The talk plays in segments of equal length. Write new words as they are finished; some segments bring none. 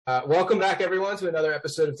Welcome back, everyone, to another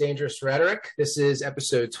episode of Dangerous Rhetoric. This is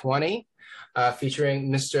episode 20,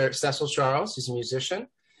 featuring Mr. Cecil Charles. He's a musician.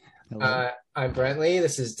 I'm Brentley.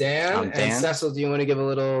 This is Dan. I'm Dan. And Cecil, do you want to give a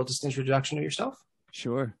little just introduction to yourself?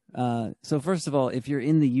 Sure. So first of all, if you're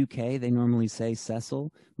in the UK, they normally say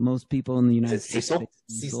Cecil. Most people in the United States say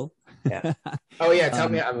Cecil. Yeah. Oh, yeah. Tell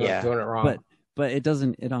me I'm doing it wrong. But it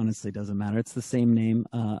honestly doesn't matter. It's the same name.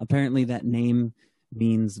 Apparently that name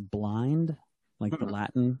means blind, like the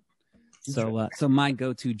Latin. So my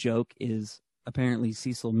go-to joke is apparently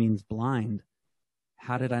Cecil means blind.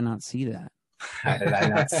 How did I not see that? How did I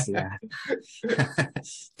not see that?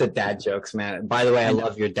 The dad jokes, man. By the way, I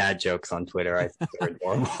love your dad jokes on Twitter. I think they're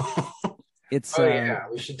adorable.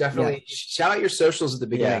 We should definitely shout out your socials at the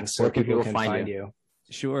beginning so people can find you.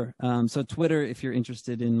 Sure. So Twitter, if you're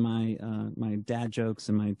interested in my my dad jokes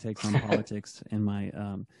and my takes on politics and my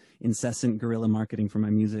incessant guerrilla marketing for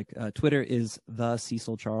my music, Twitter is the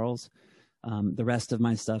Cecil Charles. The rest of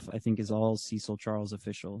my stuff, I think, is all Cecil Charles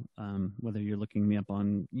official. Whether you're looking me up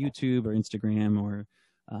on YouTube or Instagram or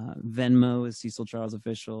Venmo is Cecil Charles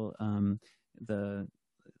official.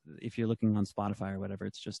 If you're looking on Spotify or whatever,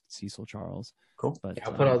 it's just Cecil Charles. Cool. But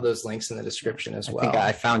I'll put all those links in the description as well. I think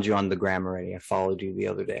I found you on the gram already. I followed you the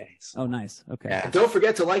other day. So. Oh, nice. Okay. Yeah. Don't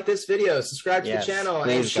forget to like this video, subscribe to the channel,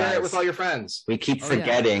 and share it with all your friends. We keep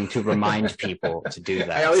forgetting to remind people to do that.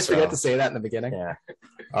 I always forget to say that in the beginning. Yeah.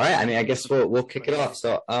 All right. I mean, I guess we'll kick it off.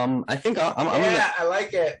 So, I think I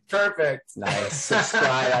like it. Perfect. Nice.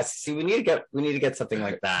 Subscribe. See, we need to get something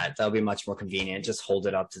like that. That'll be much more convenient. Just hold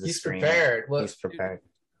it up to the screen. He's prepared.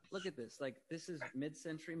 Look at this. Like, this is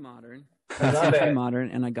mid-century modern. Mid-century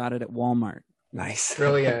modern, and I got it at Walmart. Nice.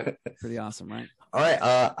 Brilliant. Pretty awesome, right? All right.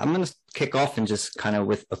 I'm going to kick off and just kind of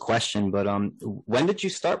with a question, but when did you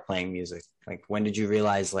start playing music? Like, when did you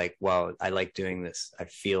realize, like, well, I like doing this. I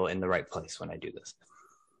feel in the right place when I do this.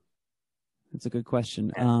 That's a good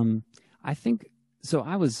question. I think, so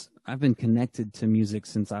I've been connected to music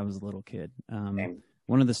since I was a little kid.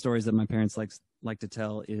 One of the stories that my parents like to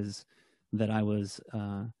tell is that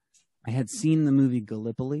I had seen the movie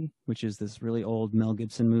Gallipoli, which is this really old Mel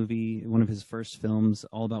Gibson movie, one of his first films,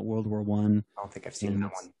 all about World War I. I don't think I've seen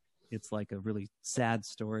that one. It's like a really sad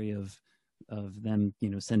story of them,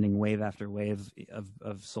 sending wave after wave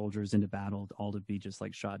of soldiers into battle, all to be just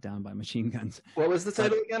like shot down by machine guns. What was the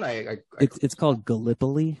title again? It's called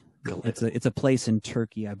Gallipoli. It's a place in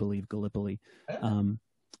Turkey, I believe, Gallipoli.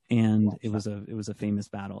 And it was a famous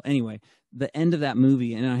battle. Anyway, the end of that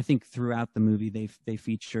movie, and I think throughout the movie, they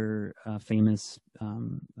feature a famous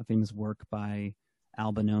work by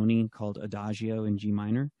Albinoni called Adagio in G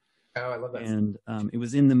minor. Oh, I love that. And it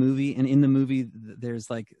was in the movie, and in the movie, there's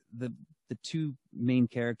like the two main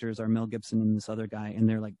characters are Mel Gibson and this other guy, and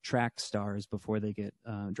they're like track stars before they get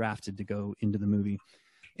drafted to go into the movie.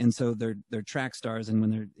 And so they're track stars, and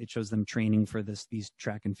when it shows them training for these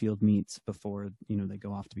track and field meets before they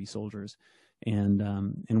go off to be soldiers, and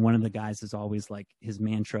one of the guys is always like, his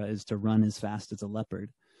mantra is to run as fast as a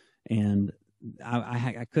leopard, and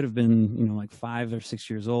I could have been like 5 or 6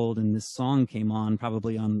 years old, and this song came on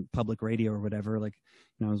probably on public radio or whatever. Like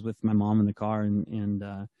I was with my mom in the car,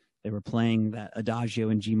 and they were playing that Adagio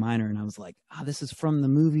in G minor, and I was like, this is from the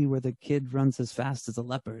movie where the kid runs as fast as a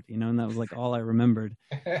leopard, and that was like all I remembered.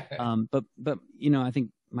 But I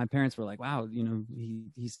think my parents were like, wow,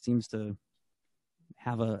 he seems to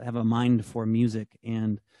have a mind for music,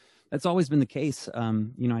 and that's always been the case.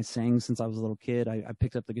 I sang since I was a little kid. I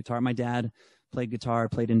picked up the guitar. My dad played guitar,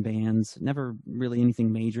 played in bands, never really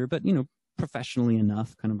anything major, but professionally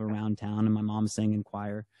enough, kind of around town. And my mom sang in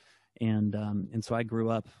choir, and so I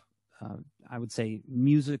grew up. I would say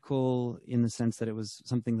musical in the sense that it was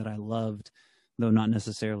something that I loved, though not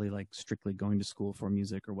necessarily like strictly going to school for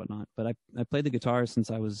music or whatnot. But I played the guitar since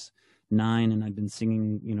I was 9, and I'd been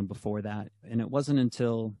singing, before that. And it wasn't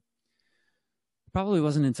until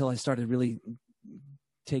I started really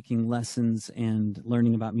taking lessons and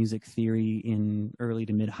learning about music theory in early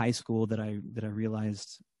to mid high school that I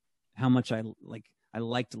realized how much I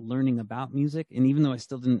liked learning about music. And even though I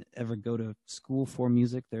still didn't ever go to school for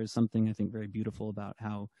music, there's something I think very beautiful about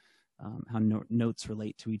how notes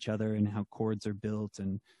relate to each other, and how chords are built,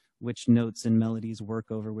 and which notes and melodies work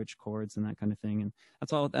over which chords, and that kind of thing. And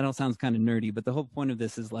that all sounds kind of nerdy, but the whole point of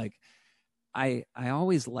this is like, I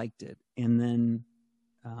always liked it. And then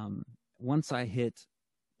once I hit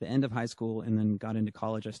the end of high school and then got into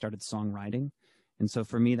college, I started songwriting. And so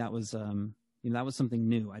for me, that was that was something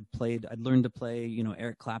new. I'd learned to play,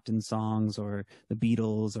 Eric Clapton songs or the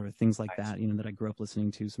Beatles or things like that, that I grew up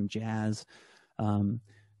listening to, some jazz.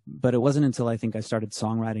 But it wasn't until I think I started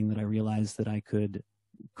songwriting that I realized that I could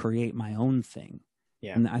create my own thing.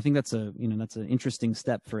 Yeah. And I think that's that's an interesting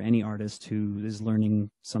step for any artist who is learning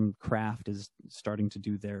some craft, is starting to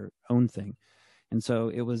do their own thing. And so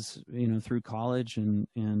it was, through college and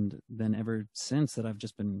then ever since that I've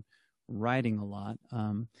just been writing a lot.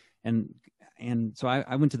 And so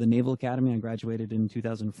I went to the Naval Academy. I graduated in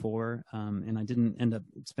 2004, and I didn't end up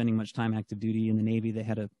spending much time active duty in the Navy. They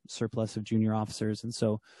had a surplus of junior officers. And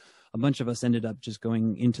so a bunch of us ended up just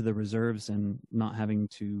going into the reserves and not having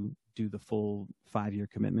to do the full 5-year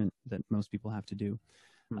commitment that most people have to do.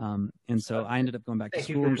 And so I ended up going back to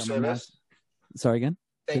school. Thank you for your service. Sorry, again?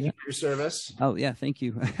 Thank you for your service. Oh yeah, thank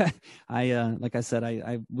you. Like I said,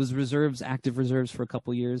 I was active reserves for a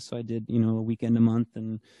couple years. So I did, a weekend a month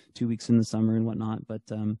and 2 weeks in the summer and whatnot. But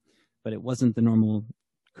it wasn't the normal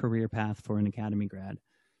career path for an academy grad.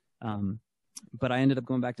 But I ended up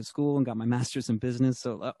going back to school and got my master's in business.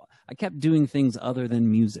 So I kept doing things other than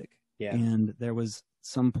music. Yeah. And there was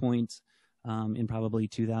some point in probably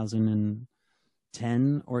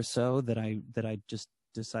 2010 or so that I just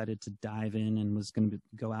decided to dive in and was going to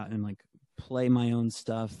go out and like play my own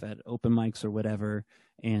stuff at open mics or whatever,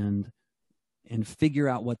 and figure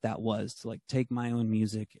out what that was, to like take my own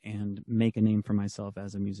music and make a name for myself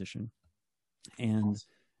as a musician. And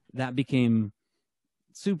that became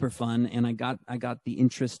super fun. And I got the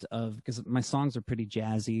interest of, because my songs are pretty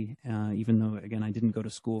jazzy, even though, again, I didn't go to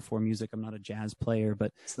school for music. I'm not a jazz player,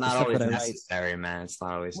 but it's not always necessary, man. It's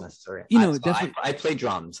not always necessary. Definitely. I play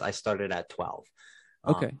drums. I started at 12.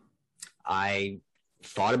 Okay. I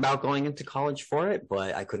thought about going into college for it,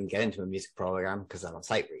 but I couldn't get into a music program because I'm a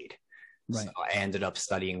sight read. Right. So I ended up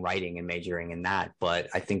studying writing and majoring in that. But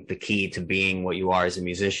I think the key to being what you are as a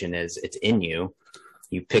musician is it's in you.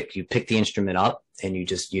 You pick the instrument up and you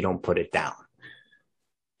don't put it down,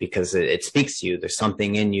 because it speaks to you. There's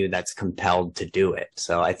something in you that's compelled to do it.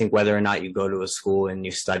 So I think whether or not you go to a school and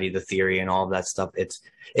you study the theory and all of that stuff, it's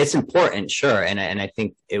important, sure. And I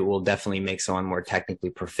think it will definitely make someone more technically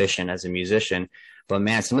proficient as a musician. But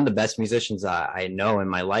man, some of the best musicians I know in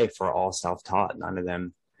my life are all self-taught. None of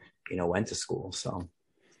them, went to school. So.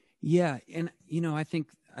 Yeah. And,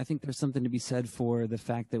 I think there's something to be said for the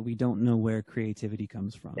fact that we don't know where creativity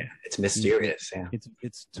comes from. Yeah. It's mysterious. Yeah.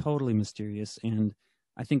 It's totally mysterious. And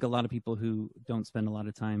I think a lot of people who don't spend a lot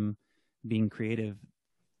of time being creative,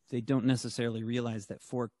 they don't necessarily realize that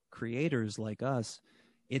for creators like us,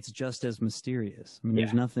 it's just as mysterious. I mean,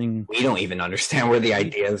 there's nothing. We don't even understand where the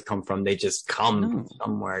ideas come from. They just come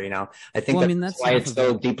somewhere, I think that's why it's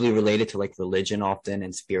so deeply related to like religion often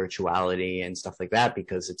and spirituality and stuff like that,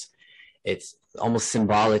 because it's almost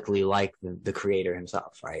symbolically like the creator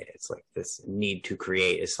himself, right? It's like this need to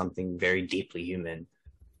create is something very deeply human.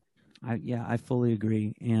 I fully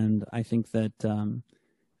agree. And I think that,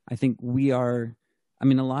 I think we are, a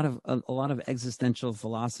lot of existential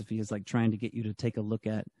philosophy is like trying to get you to take a look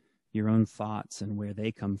at your own thoughts and where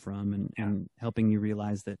they come from, and helping you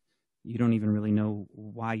realize that you don't even really know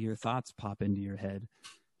why your thoughts pop into your head,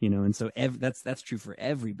 and so that's true for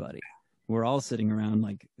everybody. We're all sitting around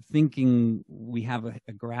like thinking we have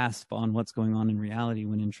a grasp on what's going on in reality,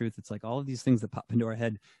 when in truth, it's like all of these things that pop into our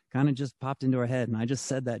head kind of just popped into our head. And I just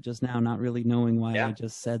said that just now, not really knowing why I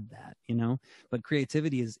just said that, but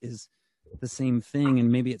creativity is the same thing. And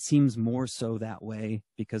maybe it seems more so that way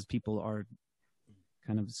because people are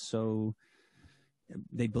kind of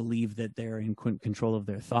they believe that they're in control of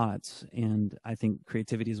their thoughts. And I think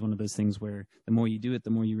creativity is one of those things where the more you do it, the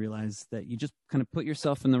more you realize that you just kind of put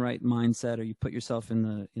yourself in the right mindset, or you put yourself in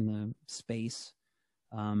the space.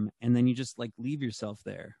 And then you just like leave yourself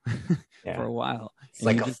there for a while. It's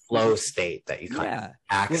like a flow state that you kind of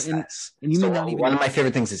access. And one of my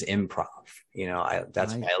favorite things is improv.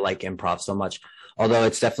 That's why I like improv so much. Although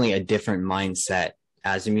it's definitely a different mindset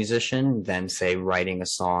as a musician than, say, writing a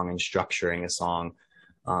song and structuring a song.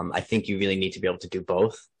 I think you really need to be able to do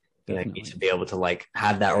both. You need to be able to like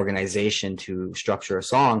have that organization to structure a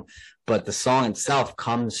song, but the song itself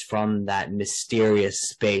comes from that mysterious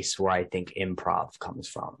space where I think improv comes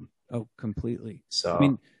from. Oh, completely.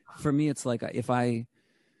 So for me, it's like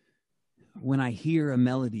when I hear a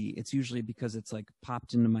melody, it's usually because it's like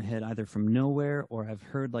popped into my head either from nowhere, or I've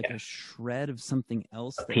heard like a shred of something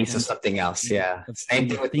else. A piece of something else. Yeah. Same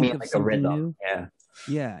thing with me, like a rhythm. New. Yeah.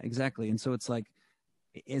 Yeah, exactly. And so it's like,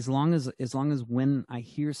 as long as when I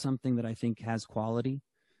hear something that I think has quality,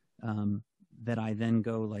 that I then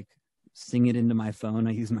go like sing it into my phone.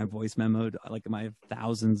 I use my voice memo, like I have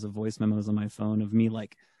thousands of voice memos on my phone of me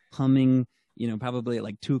like humming, probably at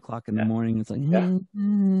like 2:00 in the morning. It's like,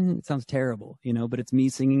 it sounds terrible, but it's me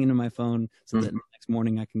singing into my phone so that the next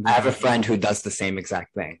morning I can. I have a friend who does the same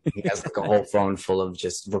exact thing. He has like a whole phone full of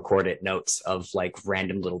just recorded notes of like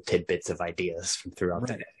random little tidbits of ideas from throughout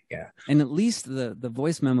the day. Yeah. And at least the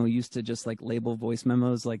voice memo used to just like label voice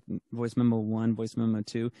memos like voice memo 1, voice memo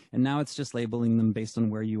 2, and now it's just labeling them based on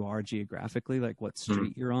where you are geographically, like what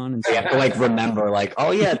street you're on. And so you have to like remember, like,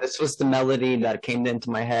 oh yeah, this was the melody that came into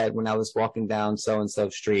my head when I was walking down so and so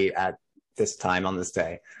street at this time on this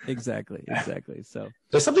day. Exactly. So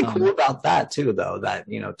there's something cool about that too, though, that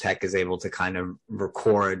tech is able to kind of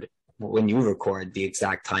record when you record the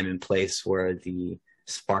exact time and place where the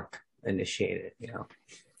spark initiated.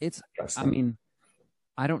 It's, I mean,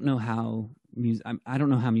 I don't know how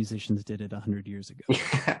musicians did it 100 years ago.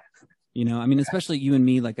 I mean, especially you and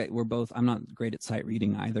me, like I'm not great at sight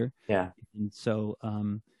reading either. Yeah. And so,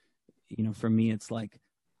 for me, it's like,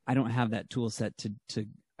 I don't have that tool set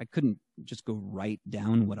I couldn't just go write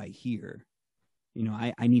down what I hear.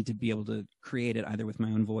 I need to be able to create it either with my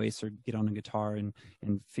own voice or get on a guitar and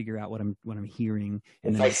figure out what I'm hearing.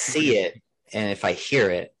 And if I see it and if I hear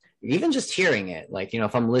it, even just hearing it, like,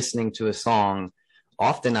 if I'm listening to a song,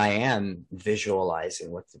 often I am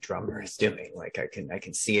visualizing what the drummer is doing. Like I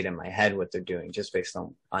can see it in my head what they're doing just based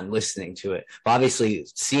on listening to it. But obviously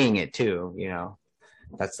seeing it too,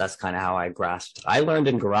 that's kind of how I grasped. I learned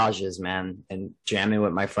in garages, man, and jamming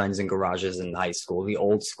with my friends in garages in high school, the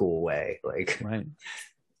old school way, like right.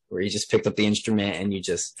 Where you just picked up the instrument and you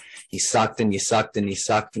sucked and you sucked and you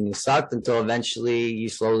sucked and you sucked until eventually you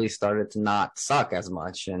slowly started to not suck as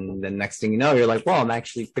much. And the next thing you know, you're like, well, I'm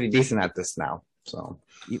actually pretty decent at this now. So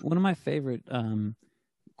one of my favorite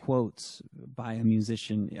quotes by a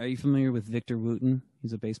musician. Are you familiar with Victor Wooten?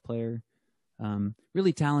 He's a bass player.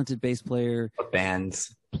 Really talented bass player.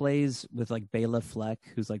 Bands. Plays with like Bela Fleck,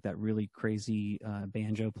 who's like that really crazy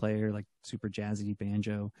banjo player, like super jazzy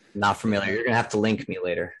banjo. Not familiar. You're gonna have to link me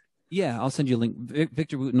later. Yeah, I'll send you a link.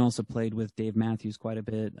 Victor Wooten also played with Dave Matthews quite a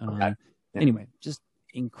bit. Okay. Yeah. Anyway, just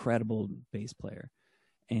incredible bass player.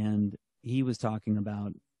 And he was talking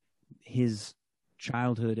about his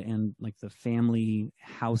childhood and like the family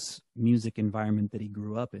house music environment that he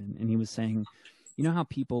grew up in. And he was saying, how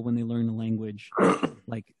people, when they learn a language,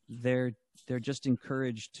 like they're just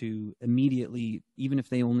encouraged to immediately, even if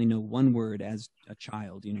they only know one word as a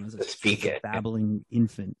child, as a babbling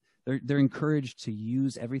infant, they're encouraged to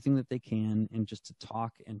use everything that they can and just to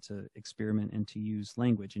talk and to experiment and to use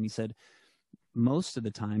language. And he said, most of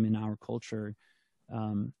the time in our culture,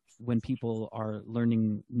 when people are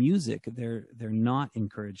learning music, they're not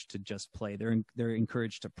encouraged to just play. They're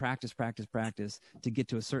encouraged to practice to get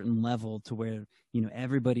to a certain level to where,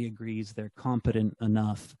 everybody agrees they're competent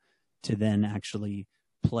enough to then actually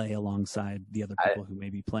play alongside the other people who may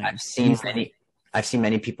be playing. I've seen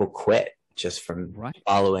many people quit just from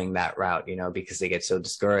following that route, because they get so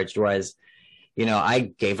discouraged. Whereas,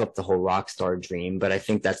 I gave up the whole rock star dream, but I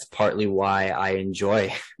think that's partly why I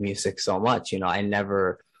enjoy music so much. I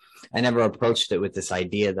never approached it with this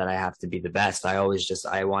idea that I have to be the best. I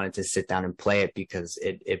wanted to sit down and play it because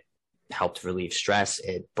it helped relieve stress.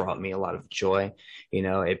 It brought me a lot of joy.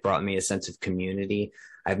 It brought me a sense of community.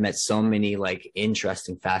 I've met so many like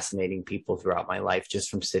interesting, fascinating people throughout my life just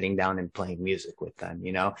from sitting down and playing music with them,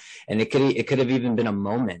 and it could have even been a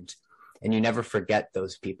moment. And you never forget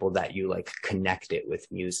those people that you like connected with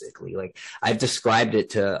musically. Like I've described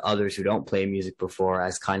it to others who don't play music before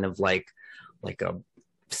as kind of like a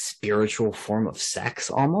spiritual form of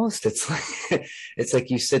sex almost. It's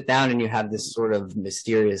like you sit down and you have this sort of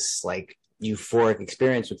mysterious like euphoric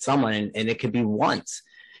experience with someone, and it could be once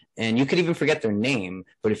and you could even forget their name,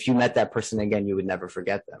 but if you met that person again, you would never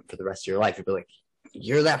forget them for the rest of your life. You'd be like,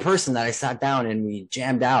 you're that person that I sat down and we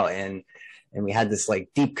jammed out and we had this like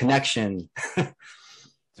deep connection.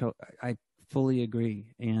 So I fully agree,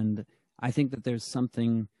 and I think that there's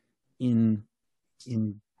something in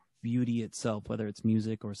beauty itself, whether it's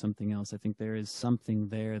music or something else. I think there is something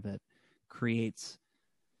there that creates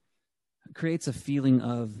a feeling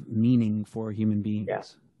of meaning for human beings. Yeah.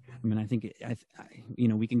 I mean, I think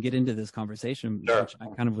we can get into this conversation, sure, which I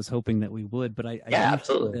kind of was hoping that we would, but I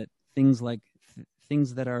absolutely. That things like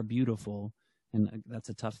things that are beautiful, and that's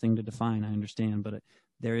a tough thing to define, I understand, but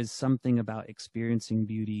there is something about experiencing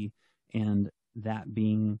beauty and that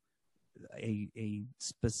being a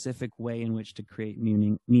specific way in which to create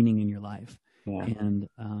meaning in your life. Yeah.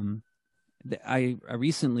 And I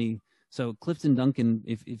recently, so Clifton Duncan,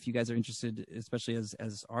 if you guys are interested, especially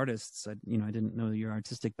as artists, I didn't know your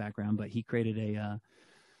artistic background, but he created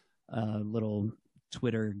a little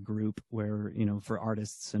Twitter group where, for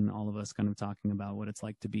artists and all of us kind of talking about what it's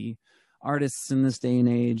like to be artists in this day and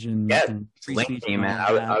age. And link me, man.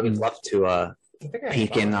 I would love to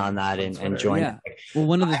peek in on that and join. Yeah. Well,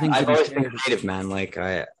 one of the things I've always been creative, man. Like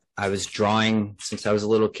I was drawing since I was a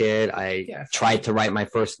little kid. I tried to write my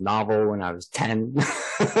first novel when I was 10.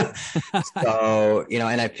 So,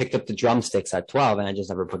 and I picked up the drumsticks at 12 and I just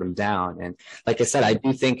never put them down. And like I said, I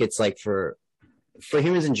do think it's like for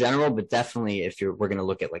humans in general, but definitely if we're going to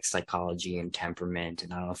look at like psychology and temperament,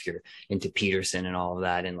 and I don't know if you're into Peterson and all of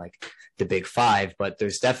that and like the big five, but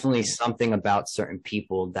there's definitely something about certain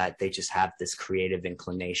people that they just have this creative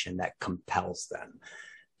inclination that compels them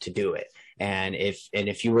to do it. And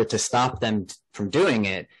if you were to stop them from doing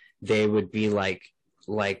it, they would be like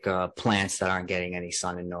plants that aren't getting any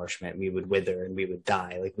sun and nourishment. We would wither and we would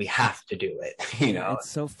die. Like we have to do it, It's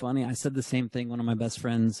so funny. I said the same thing. One of my best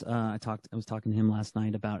friends, I was talking to him last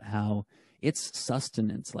night about how it's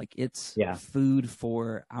sustenance, like it's food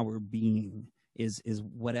for our being is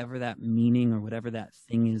whatever that meaning or whatever that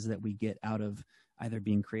thing is that we get out of either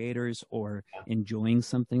being creators or enjoying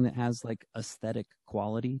something that has like aesthetic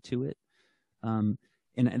quality to it. And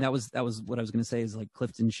that was what I was going to say is like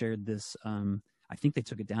Clifton shared this, I think they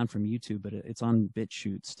took it down from YouTube, but it's on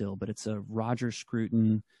BitChute still, but it's a Roger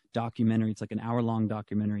Scruton documentary. It's like an hour-long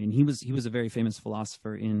documentary. And he was a very famous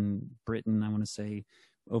philosopher in Britain, I want to say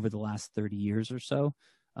over the last 30 years or so.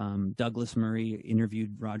 Douglas Murray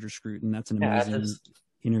interviewed Roger Scruton. That's an amazing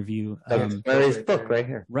interview. Douglas Murray's book right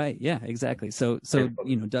here. Right. Yeah, exactly. So,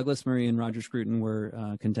 Douglas Murray and Roger Scruton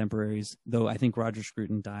were contemporaries, though I think Roger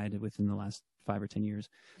Scruton died within the last 5 or 10 years.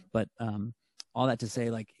 But, all that to say,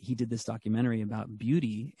 like he did this documentary about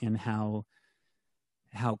beauty and how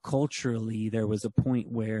culturally there was a point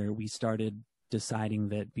where we started deciding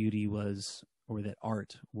that beauty was, or that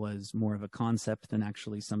art was more of a concept than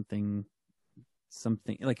actually something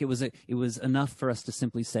like it was enough for us to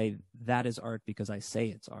simply say that is art because I say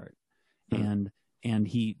it's art. Mm-hmm.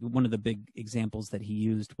 And one of the big examples that he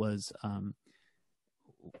used was,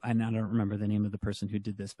 and I don't remember the name of the person who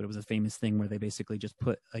did this, but it was a famous thing where they basically just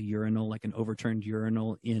put a urinal, like an overturned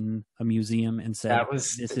urinal, in a museum and said,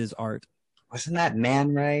 this is art. Wasn't that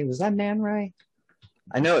Man Ray? Was that Man Ray?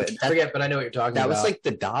 I know it. I forget, but I know what you're talking about. That was like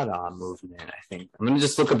the Dada movement, I think. I'm going to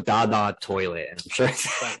just look up Dada toilet, and I'm sure it's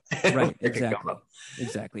right.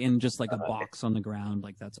 Exactly. And just like a box on the ground,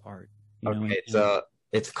 like that's art.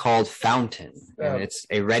 It's called Fountain, and it's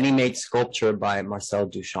a ready-made sculpture by Marcel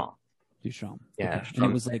Duchamp. Yeah, okay. And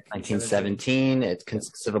it was like 1917. It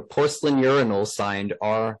consists of a porcelain urinal signed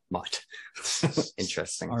R. Mutt.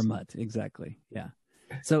 Interesting. R. Mutt, exactly. Yeah.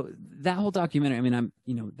 So that whole documentary, I mean,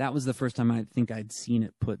 that was the first time I think I'd seen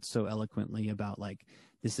it put so eloquently about like,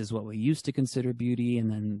 this is what we used to consider beauty.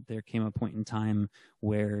 And then there came a point in time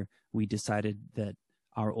where we decided that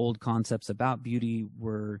our old concepts about beauty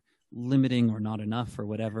were limiting or not enough or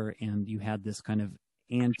whatever. And you had this kind of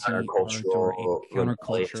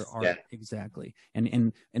counterculture art. Exactly.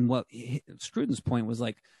 And what Scruton's point was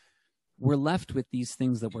like, we're left with these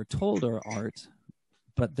things that we're told are art,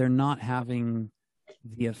 but they're not having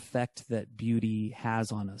the effect that beauty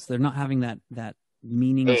has on us. They're not having that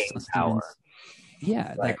meaning power.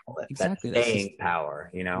 Yeah, exactly. That staying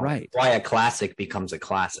power, right. Why a classic becomes a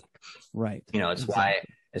classic. Right.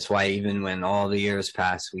 It's why even when all the years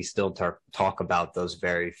pass, we still talk about those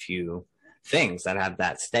very few things that have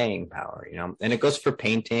that staying power, and it goes for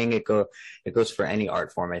painting. It goes for any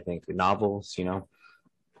art form, I think, novels,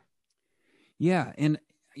 Yeah. And,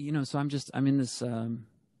 so I'm in this,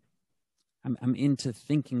 I'm into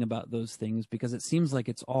thinking about those things because it seems like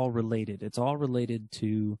it's all related. It's all related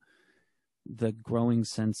to the growing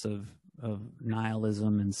sense of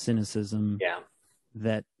nihilism and cynicism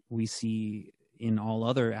that we see in all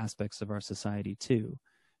other aspects of our society too.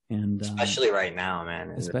 And especially right now, man.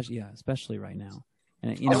 Especially right now.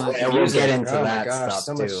 And we'll get into that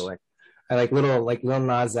stuff too. I like Lil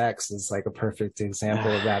Nas X is like a perfect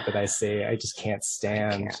example of that I say I just can't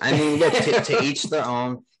stand. I mean, look, to each their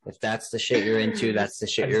own. If that's the shit you're into, that's the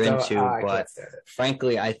shit you're into. But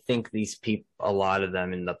frankly, I think these people, a lot of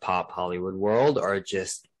them in the pop Hollywood world, are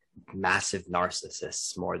just massive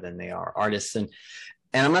narcissists more than they are artists. And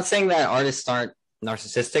I'm not saying that artists aren't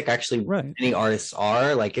narcissistic. Actually, many artists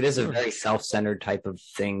are. Like, it is a very self-centered type of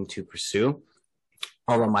thing to pursue.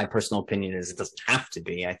 Although my personal opinion is it doesn't have to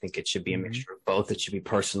be. I think it should be a mixture of both. It should be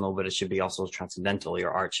personal, but it should be also transcendental. Your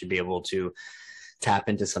art should be able to tap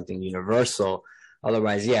into something universal.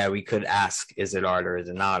 Otherwise, we could ask, is it art or is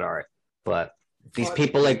it not art? But these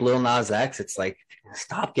people like Lil Nas X, it's like,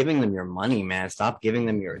 stop giving them your money, man. Stop giving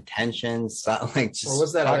them your attention. Stop, just what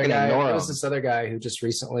was that other guy? What was this other guy who just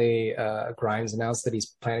recently, Grimes announced that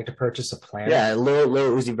he's planning to purchase a planet? Yeah, Lil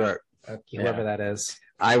Uzi Vert. Whoever that is.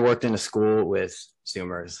 I worked in a school with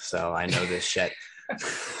Zoomers, so I know this shit.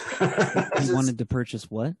 He wanted to purchase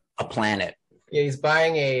what? A planet. Yeah, he's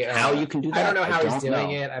buying a. How you can do that? I don't know how he's doing know.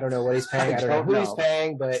 it. I don't know what he's paying. I don't know who he's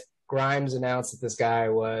paying, but Grimes announced that this guy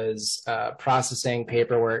was processing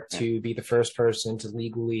paperwork to be the first person to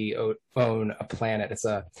legally own a planet. It's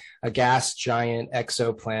a gas giant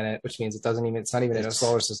exoplanet, which means it's not even in a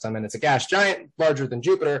solar system, and it's a gas giant larger than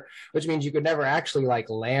Jupiter, which means you could never actually like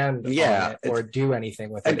land on it or do anything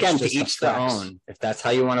with it. Again, to each their own. If that's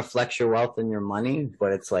how you want to flex your wealth and your money,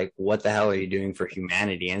 but it's like, what the hell are you doing for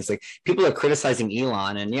humanity? And it's like people are criticizing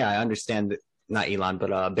Elon, and yeah, I understand that. Not Elon,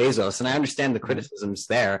 but Bezos. And I understand the criticisms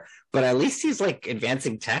there, but at least he's like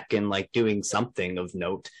advancing tech and like doing something of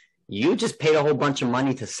note. You just paid a whole bunch of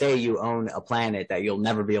money to say you own a planet that you'll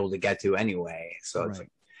never be able to get to anyway. So it's like,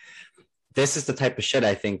 this is the type of shit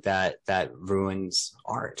I think that ruins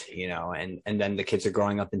art, you know, and then the kids are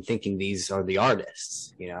growing up and thinking these are the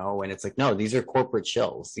artists, you know, and it's like, no, these are corporate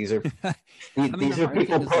shills. These are these are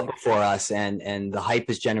people put before us, and the hype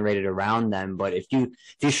is generated around them. But if you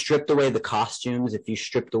stripped away the costumes, if you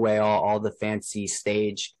stripped away all the fancy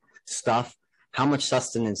stage stuff, how much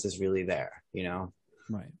sustenance is really there, you know?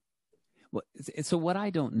 Right. Well, so what I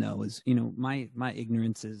don't know is, you know, my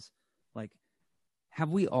ignorance is like, have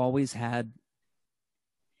we always had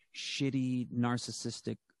shitty,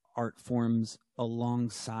 narcissistic art forms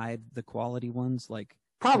alongside the quality ones? Like,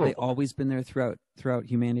 probably have they always been there throughout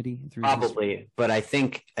humanity? Probably, but I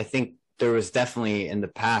think there was definitely in the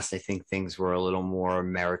past. I think things were a little more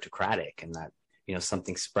meritocratic, and that, you know,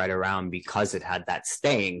 something spread around because it had that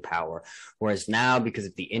staying power. Whereas now, because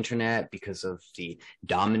of the internet, because of the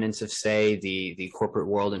dominance of, say, the corporate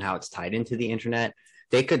world and how it's tied into the internet,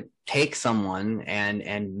 they could take someone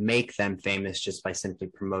and make them famous just by simply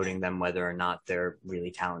promoting them, whether or not they're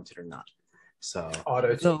really talented or not. So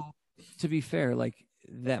to be fair, like,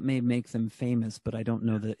 that may make them famous, but I don't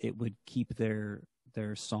know that it would keep their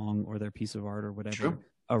song or their piece of art or whatever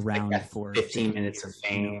around like for 15 minutes of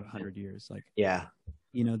fame, 100 years. Like, yeah,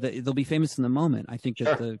 you know, they'll be famous in the moment. I think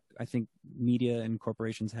that I think media and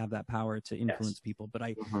corporations have that power to influence people, but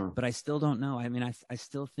I still don't know. I mean, I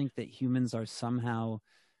still think that humans are somehow,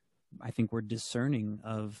 I think we're discerning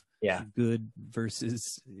of good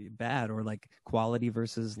versus bad, or like quality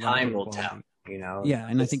versus time will quality. tell, you know? Yeah.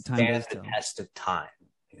 And I think time does the tell. test of time.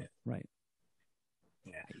 Yeah. Right.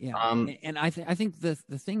 Yeah. And I think the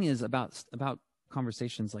thing is about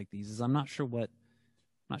conversations like these is I'm not sure what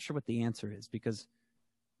the answer is, because,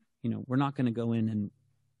 you know, we're not going to go in and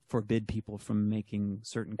forbid people from making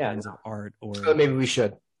certain kinds of art, or maybe we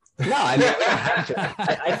should. No, I mean,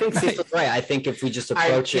 I think Cecil's right. I think if we just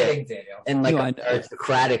approach it in like a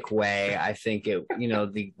meritocratic way, I think it, you know,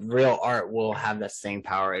 the real art will have that staying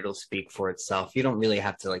power. It'll speak for itself. You don't really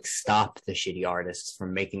have to like stop the shitty artists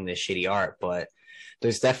from making the shitty art, but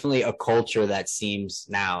there's definitely a culture that seems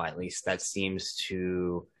now, at least, that seems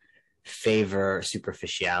to favor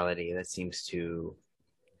superficiality. That seems to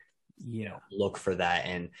look for that,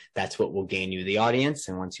 and that's what will gain you the audience.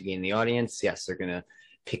 And once you gain the audience, yes, they're gonna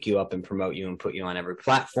pick you up and promote you and put you on every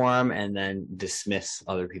platform, and then dismiss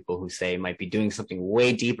other people who say might be doing something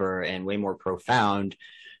way deeper and way more profound,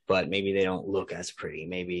 but maybe they don't look as pretty.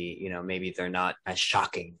 Maybe, you know, maybe they're not as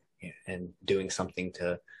shocking and doing something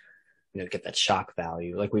to, you know, get that shock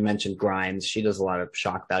value. Like we mentioned, Grimes, she does a lot of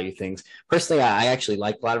shock value things. Personally, I actually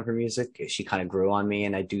like a lot of her music. She kind of grew on me,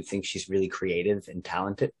 and I do think she's really creative and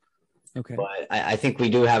talented. Okay. But I think we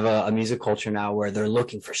do have a music culture now where they're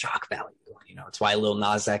looking for shock value. You know, it's why Lil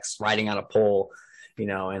Nas X riding on a pole, you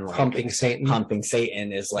know, and like pumping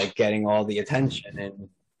Satan is like getting all the attention. And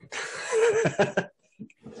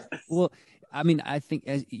well, I mean, I think,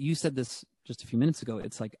 as you said this just a few minutes ago,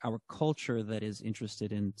 it's like our culture that is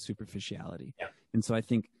interested in superficiality. Yeah. And so I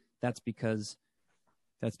think that's because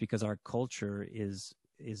our culture is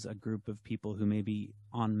a group of people who maybe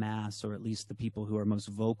en masse, or at least the people who are most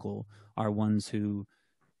vocal, are ones who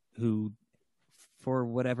for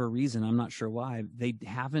whatever reason, I'm not sure why, they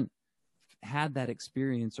haven't had that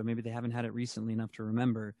experience, or maybe they haven't had it recently enough to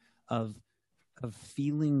remember, of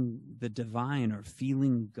feeling the divine, or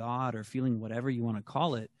feeling God, or feeling whatever you want to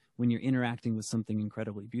call it, when you're interacting with something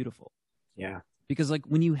incredibly beautiful. Yeah. Because like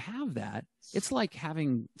when you have that, it's like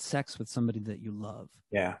having sex with somebody that you love.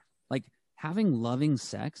 Yeah. Like having loving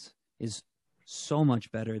sex is so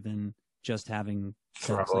much better than just having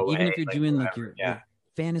sex. Like, even if you're doing like your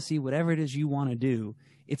fantasy, whatever it is you want to do,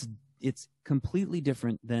 it's completely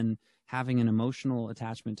different than having an emotional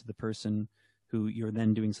attachment to the person who you're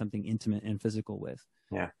then doing something intimate and physical with.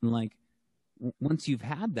 Yeah. And like once you've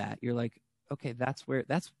had that, you're like, okay, that's where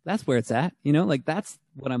it's at, you know, like that's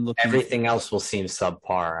what I'm looking Everything else will seem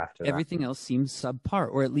subpar after that. Everything else seems subpar,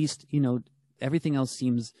 or at least, you know, everything else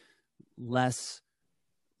seems less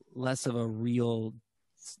of a real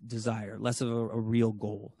desire, less of a real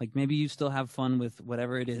goal. Like maybe you still have fun with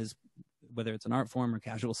whatever it is, whether it's an art form or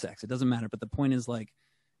casual sex, it doesn't matter. But the point is, like,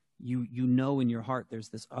 you know in your heart there's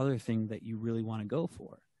this other thing that you really want to go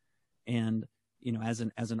for. And as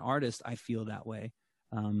an artist, I feel that way.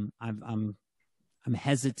 I'm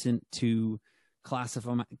hesitant to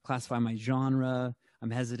classify my genre.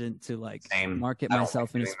 I'm hesitant to market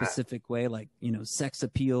myself in a specific way, like sex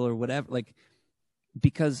appeal or whatever, like,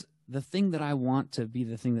 because the thing that I want to be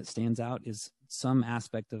the thing that stands out is some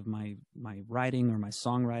aspect of my writing or my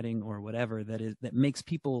songwriting or whatever that makes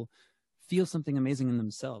people feel something amazing in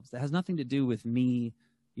themselves. That has nothing to do with me,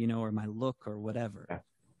 or my look or whatever. Yeah.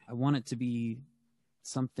 I want it to be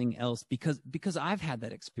something else because I've had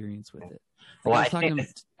that experience with it. Like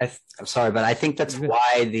I'm sorry, but I think that's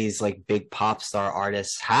why these like big pop star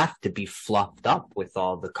artists have to be fluffed up with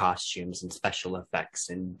all the costumes and special effects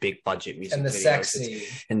and big budget music and the videos.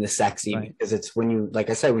 Sexy, right. Because it's when you, like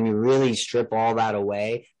I said, when you really strip all that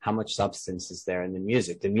away, how much substance is there in the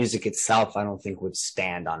music? The music itself, I don't think would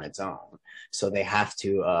stand on its own. So they have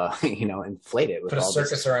to, inflate it with put a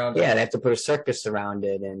circus around it. Yeah, they have to put a circus around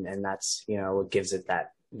it, and that's what gives it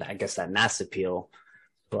that, I guess, that mass appeal.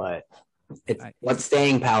 But what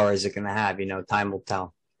staying power is it going to have? Time will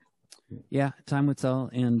tell. Yeah, time will tell.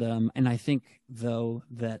 And I think though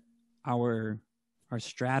that our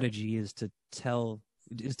strategy is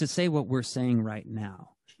to say what we're saying right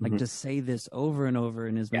now, like to say this over and over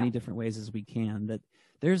in as many different ways as we can. That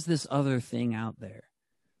there's this other thing out there,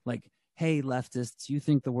 like, hey, leftists, you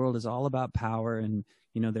think the world is all about power, and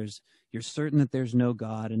you're certain that there's no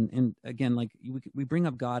God. And again, like we bring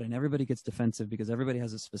up God and everybody gets defensive because everybody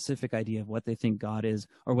has a specific idea of what they think God is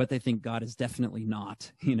or what they think God is definitely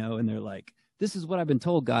not, and they're like, this is what I've been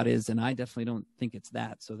told God is, and I definitely don't think it's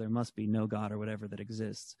that. So there must be no God or whatever that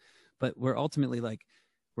exists. But we're ultimately like,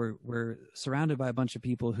 we're surrounded by a bunch of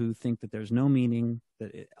people who think that there's no meaning,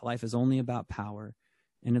 that life is only about power.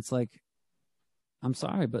 And it's like, I'm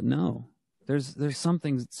sorry, but no, there's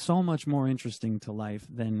something so much more interesting to life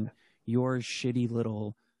than your shitty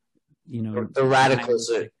little, the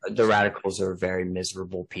radicals are very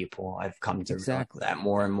miserable people. I've come to realize that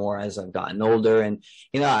more and more as I've gotten older. And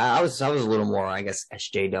I was a little more, I guess,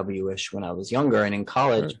 SJW-ish when I was younger and in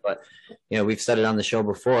college. Sure. But we've said it on the show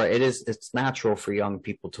before. It's natural for young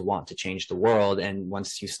people to want to change the world. And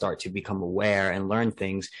once you start to become aware and learn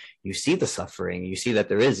things, you see the suffering. You see that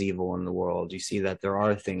there is evil in the world. You see that there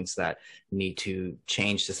are things that need to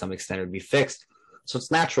change to some extent or be fixed. So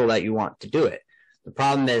it's natural that you want to do it. The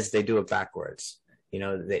problem is they do it backwards. They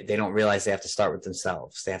don't realize they have to start with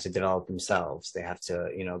themselves. They have to develop themselves. They have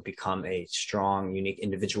to, become a strong, unique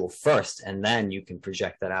individual first, and then you can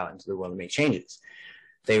project that out into the world and make changes.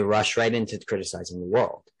 They rush right into criticizing the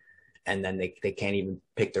world, and then they can't even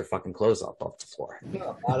pick their fucking clothes up off the floor. A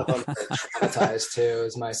lot of them are traumatized too,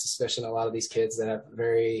 is my suspicion. A lot of these kids that have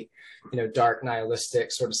very, dark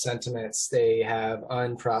nihilistic sort of sentiments, they have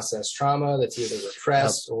unprocessed trauma that's either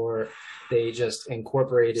repressed or they just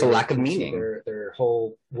incorporated it's a lack of meaning their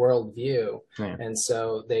whole worldview. Yeah. And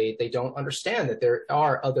so they don't understand that there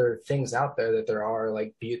are other things out there, that there are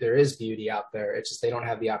there is beauty out there. It's just they don't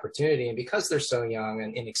have the opportunity, and because they're so young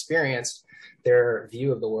and inexperienced, their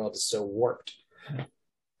view of the world is so warped.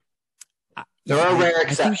 There are rare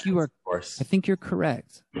exceptions, of course. I think you're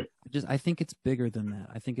correct. I think it's bigger than that.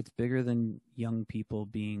 I think it's bigger than young people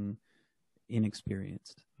being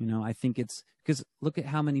inexperienced. I think it's because look at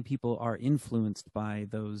how many people are influenced by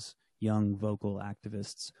those young vocal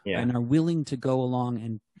activists and are willing to go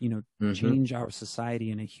along and change our society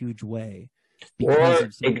in a huge way, or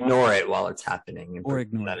ignore it while it's happening, or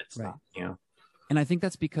ignore that it's not. And I think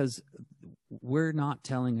that's because we're not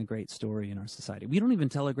telling a great story in our society. We don't even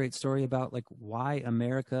tell a great story about why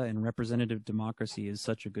America and representative democracy is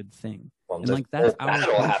such a good thing. Well, and that's our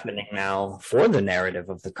battle happening now for the narrative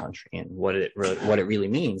of the country and what it really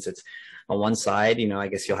means. It's on one side, I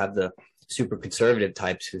guess you'll have the super conservative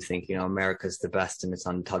types who think, America's the best and it's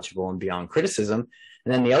untouchable and beyond criticism.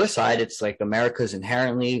 And then the other side, it's like America's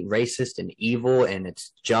inherently racist and evil, and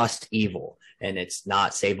it's just evil and it's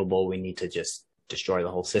not savable. We need to just destroy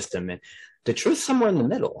the whole system. And the truth's somewhere in the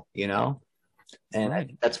middle,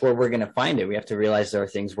 and that's where we're going to find it. We have to realize there are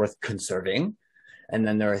things worth conserving. And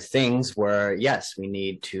then there are things where, yes, we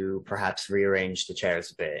need to perhaps rearrange the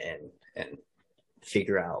chairs a bit and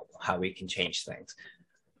figure out how we can change things.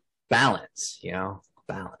 Balance,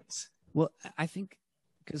 balance. Well, I think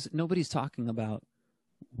because nobody's talking about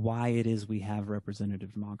why it is we have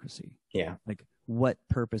representative democracy. Yeah. Like what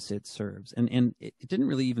purpose it serves. And it didn't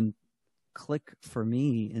really even click for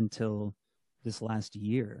me until this last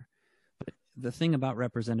year. But the thing about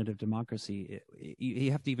representative democracy,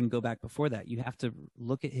 you have to even go back before that. You have to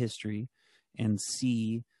look at history and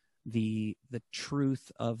see the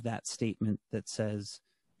truth of that statement that says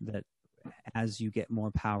that as you get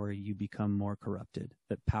more power, you become more corrupted,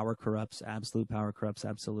 that power corrupts, absolute power corrupts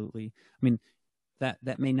absolutely. I mean,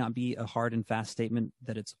 that may not be a hard and fast statement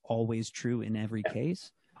that it's always true in every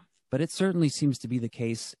case, but it certainly seems to be the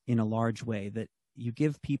case in a large way, that you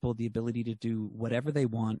give people the ability to do whatever they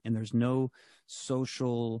want, and there's no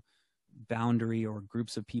social boundary or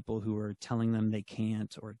groups of people who are telling them they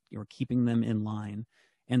can't or keeping them in line.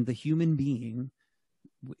 And the human being,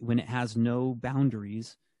 when it has no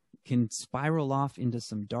boundaries, can spiral off into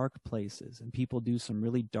some dark places, and people do some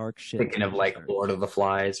really dark shit. Thinking of like Lord of the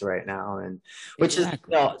Flies right now, and which is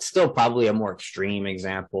still probably a more extreme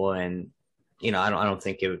example. And I don't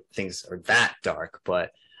think things are that dark,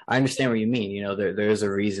 but I understand what you mean. There is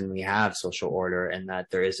a reason we have social order, and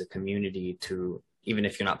that there is a community to, even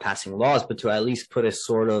if you're not passing laws, but to at least put a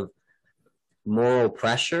sort of moral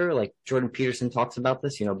pressure, like Jordan Peterson talks about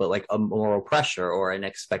this, but like a moral pressure or an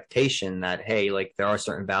expectation that, hey, like there are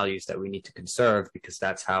certain values that we need to conserve because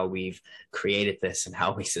that's how we've created this and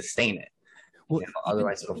how we sustain it. Well,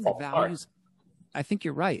 otherwise it'll fall apart. I think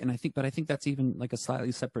you're right. And I think that's even like a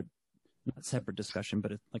slightly not separate discussion,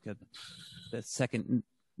 but like the second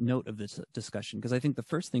note of this discussion. Because I think the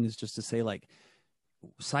first thing is just to say, like,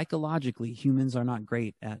 psychologically, humans are not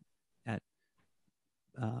great at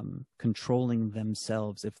controlling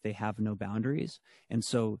themselves if they have no boundaries. And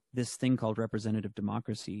so this thing called representative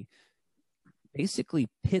democracy basically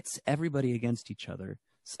pits everybody against each other,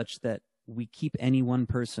 such that we keep any one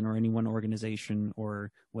person or any one organization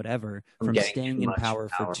or whatever from staying in power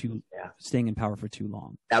for too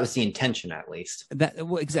long. That was the intention, at least.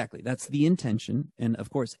 Exactly. That's the intention. And of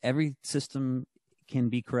course, every system can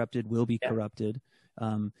be corrupted, will be corrupted.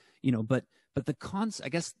 But I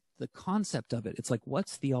guess the concept of it, it's like,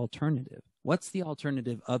 what's the alternative? What's the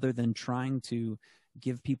alternative other than trying to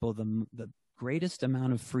give people the greatest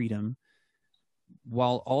amount of freedom,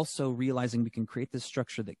 while also realizing we can create this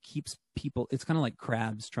structure that keeps people? It's kind of like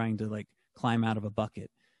crabs trying to like climb out of a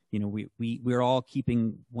bucket. We're all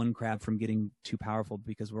keeping one crab from getting too powerful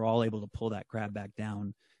because we're all able to pull that crab back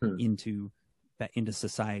down into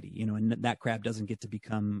society, and that crab doesn't get to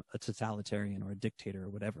become a totalitarian or a dictator or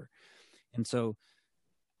whatever. And so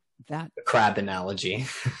that the crab analogy.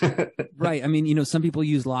 Right. I mean, some people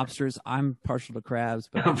use lobsters. I'm partial to crabs,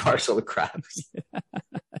 but I'm partial to crabs.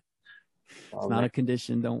 It's not a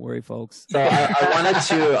condition. Don't worry, folks. So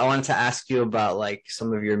I wanted to ask you about like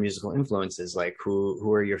some of your musical influences, like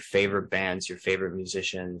who are your favorite bands, your favorite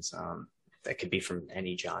musicians? That could be from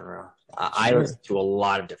any genre. I listen to a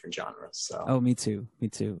lot of different genres. So. Oh, me too.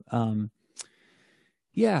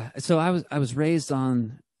 Yeah. So I was raised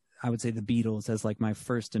on, I would say, the Beatles as like my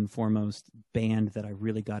first and foremost band that I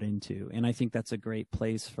really got into. And I think that's a great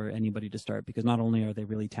place for anybody to start, because not only are they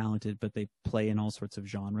really talented, but they play in all sorts of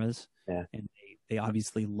genres. Yeah. And they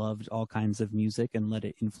obviously loved all kinds of music and let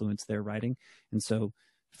it influence their writing. And so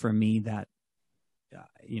for me, that,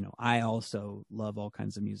 I also love all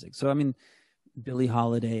kinds of music. So, I mean, Billie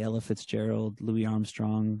Holiday, Ella Fitzgerald, Louis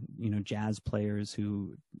Armstrong, jazz players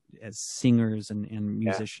who, as singers and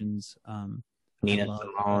musicians, Nina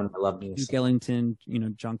Simone, I love Nina Duke Ellington,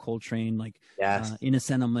 John Coltrane, like In a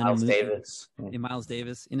Sentimental Mood. Miles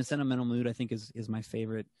Davis. In a Sentimental Mood, I think is my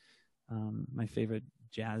favorite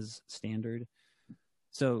jazz standard.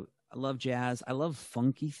 So I love jazz. I love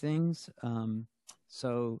funky things.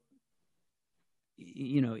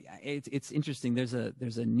 It's interesting. There's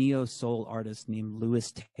a neo soul artist named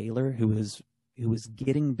Lewis Taylor who was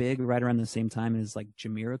getting big right around the same time as like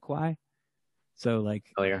Jamiroquai. So like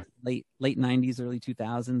late 90s, early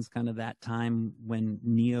 2000s, kind of that time when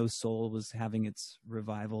neo soul was having its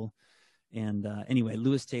revival. And anyway,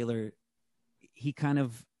 Lewis Taylor,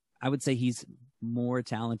 I would say he's more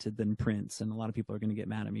talented than Prince, and a lot of people are going to get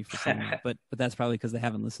mad at me for saying that, but that's probably because they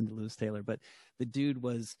haven't listened to Lewis Taylor. But the dude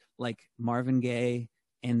was like Marvin Gaye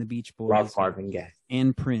and the Beach Boys, love Marvin Gaye,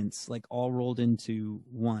 and Prince, like all rolled into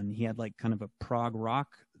one. He had like kind of a prog rock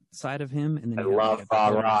side of him, and then I love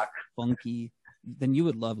prog rock, funky. Then you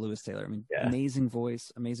would love Lewis Taylor. I mean, amazing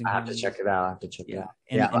voice, amazing. I have to check it out.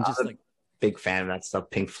 And just like big fan of that stuff.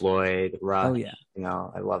 Pink Floyd, Rush. Oh yeah.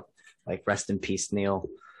 I love, like, rest in peace, Neil.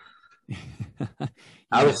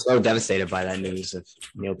 I was so devastated by that news of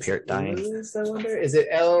Neil Peart dying. I wonder, is it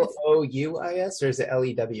Louis or is it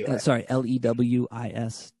Lewis? Sorry,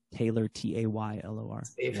 Lewis Taylor, Taylor.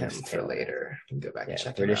 Save him for later. Go back and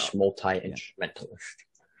check British him out. multi-instrumentalist.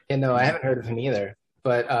 Yeah, no, I haven't heard of him either.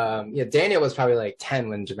 But yeah, Daniel was probably like 10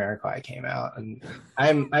 when Jamiroquai came out, and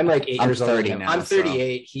I'm like 8 years old. Now, I'm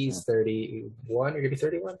 38. So. He's 31. You're gonna be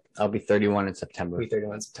 31. I'll be 31 in September. I'll be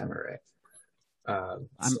 31 in September, right?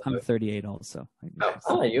 I'm 38 also.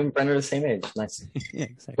 Oh, you and Brenda are the same age. Nice. Yeah,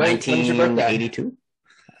 exactly. 1982.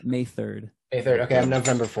 May 3rd. May 3rd. Okay, I'm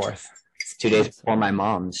November 4th. It's 2 days before my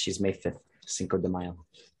mom's. She's May 5th. Cinco de Mayo.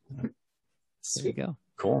 There you go.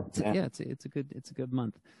 Cool. It's a good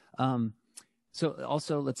month. So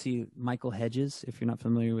also, let's see, Michael Hedges, if you're not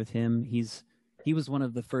familiar with him, he was one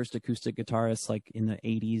of the first acoustic guitarists like in the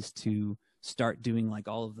 80s to start doing like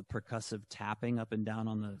all of the percussive tapping up and down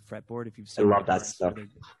on the fretboard. If you've seen, I love that stuff.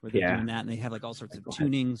 Where they're doing that, and they have like all sorts of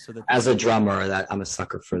tunings. So that as a drummer, that I'm a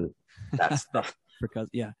sucker for that stuff. Because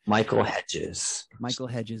Michael Hedges.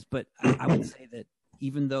 But I would say that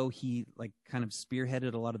even though he like kind of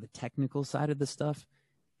spearheaded a lot of the technical side of the stuff,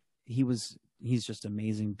 he's just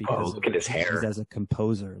amazing because look at his hair. As a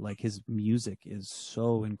composer, like his music is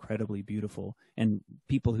so incredibly beautiful, and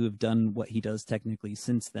people who have done what he does technically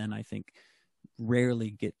since then, I think,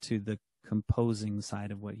 rarely get to the composing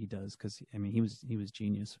side of what he does, because I mean he was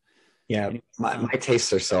genius. Yeah, anyway, my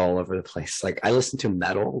tastes are so all over the place. Like I listen to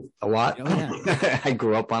metal a lot. Oh, yeah. I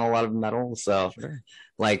grew up on a lot of metal, so sure.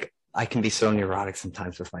 Like I can be so neurotic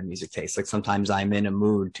sometimes with my music taste. Like sometimes I'm in a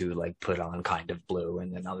mood to like put on Kind of Blue,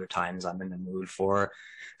 and then other times I'm in the mood for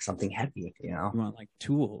something heavy, you know. You want like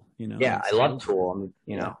Tool, you know? Yeah, I love Tool.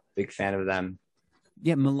 I'm, big fan of them.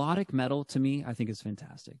 Yeah, melodic metal to me, I think is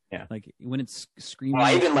fantastic. Yeah, like when it's screaming.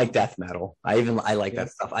 I even like death metal. I like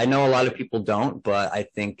that stuff. I know a lot of people don't, but I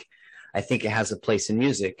think it has a place in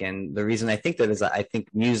music, and the reason I think that is that I think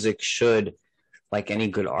music should, like any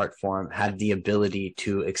good art form, have the ability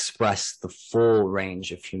to express the full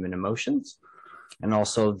range of human emotions and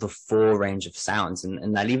also the full range of sounds.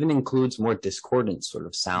 And that even includes more discordant sort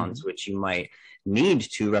of sounds, which you might need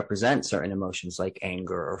to represent certain emotions like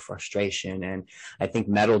anger or frustration. And I think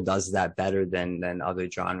metal does that better than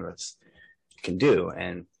other genres can do.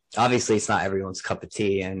 And obviously it's not everyone's cup of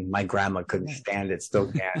tea, and my grandma couldn't stand it,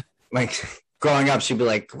 still can't. Like growing up, she'd be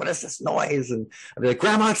like, "What is this noise?" And I'd be like,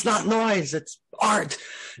 "Grandma, it's not noise, it's art."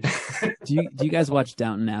 Do you guys watch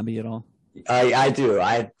Downton Abbey at all? I do.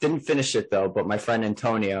 I didn't finish it though, but my friend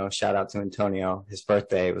Antonio, shout out to Antonio, his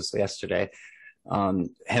birthday was yesterday.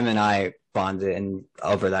 Him and I bonded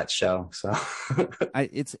over that show. So I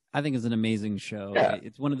think it's an amazing show. Yeah.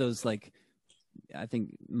 It's one of those, like, I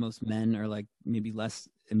think most men are like maybe less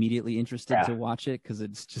immediately interested to watch it because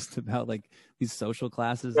it's just about like these social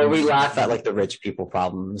classes. Well, we laugh at like the rich people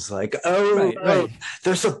problems, like, right.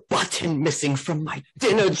 There's a button missing from my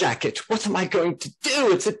dinner jacket. What am I going to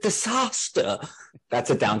do? It's a disaster. That's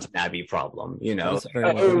a Downton Abbey problem, you know.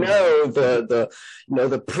 No,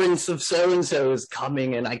 the prince of so and so is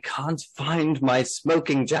coming, and I can't find my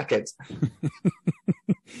smoking jacket.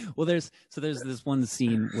 Well, there's this one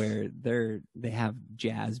scene where they have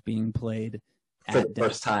jazz being played for the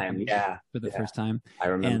first time. For the first time. I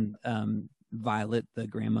remember. And Violet, the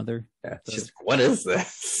grandmother. Yeah. She's like, what is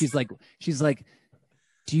this? She's like,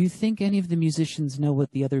 do you think any of the musicians know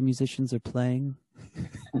what the other musicians are playing?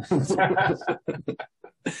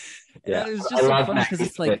 Yeah, it's just so funny because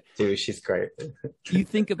it's like, too. She's great. You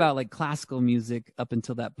think about like classical music up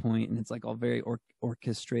until that point, and it's like all very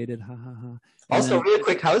orchestrated. Ha ha ha. Also, really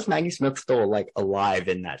quick, how is Maggie Smith still like alive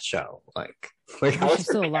in that show? Like how she's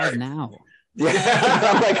still alive now? Yeah,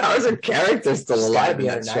 I'm like, how is her character still alive in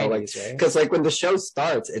that show? 90s, like, because like when the show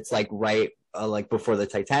starts, it's like right. Like before the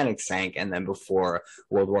Titanic sank, and then before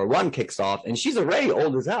World War I kicks off, and she's already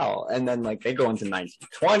old as hell. And then like they go into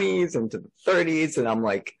 1920s, into the 30s, and I'm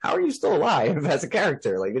like, how are you still alive as a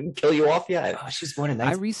character? Like, didn't kill you off yet? Oh, she's born in.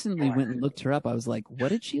 I recently went and looked her up. I was like, what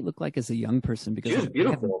did she look like as a young person? Because she was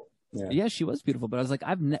beautiful. Yeah, she was beautiful. But I was like,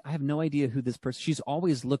 I have no idea who this person. She's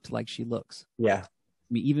always looked like she looks. Yeah, I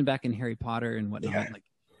mean, even back in Harry Potter and whatnot, like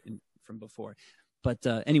from before. But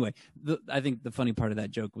anyway, I think the funny part of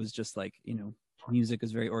that joke was just like, you know, music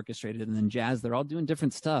is very orchestrated, and then jazz, they're all doing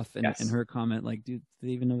different stuff. And, and her comment, like, dude, do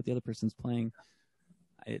they even know what the other person's playing?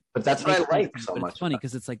 But that's what I like so much. It's funny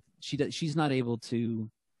because it's like she's not able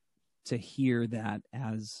to hear that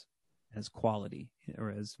as quality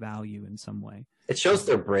or as value in some way. It shows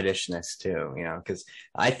their Britishness too, you know, because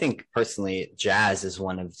I think personally jazz is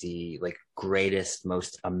one of the like greatest,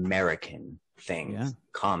 most American things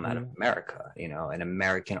come out of America, you know, an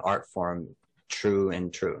American art form, true,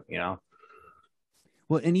 you know.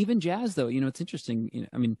 Well, and even jazz though, you know, it's interesting, you know,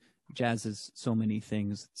 I mean, jazz is so many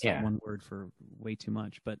things. It's not one word for way too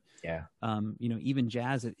much, but you know, even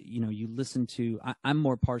jazz, you know, you listen to, I'm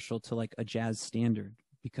more partial to like a jazz standard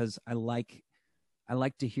because I like I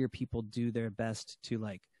like to hear people do their best to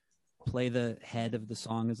like play the head of the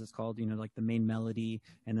song, as it's called, like the main melody.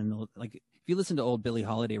 And then they'll like, if you listen to old Billie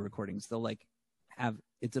Holiday recordings, they'll like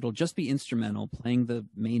it'll just be instrumental playing the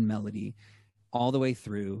main melody all the way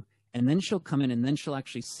through. And then she'll come in and then she'll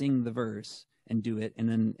actually sing the verse and do it. And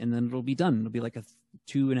then it'll be done. It'll be like a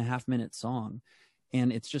 2.5 minute song.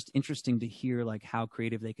 And it's just interesting to hear like how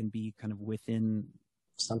creative they can be kind of within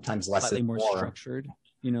sometimes less slightly is more structured,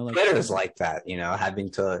 like Twitter's like that, having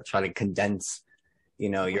to try to condense,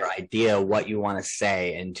 your idea, what you want to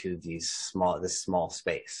say into this small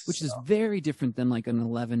space. Which is very different than like an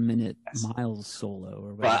 11-minute Miles solo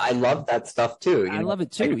or whatever. But I love that stuff too. I love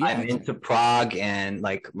it too. Like, I'm into prog, and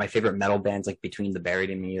like my favorite metal bands, like Between the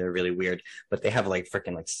Buried and Me, they're really weird, but they have like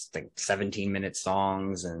freaking like 17-minute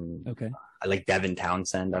songs. And I like Devin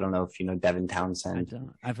Townsend. I don't know if you know Devin Townsend. I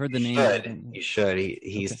don't. I've heard the name. You should.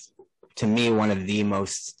 He's to me one of the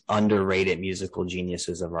most underrated musical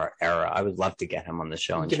geniuses of our era. I would love to get him on the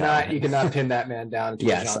show. You cannot pin that man down.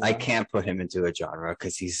 Yes, I can't put him into a genre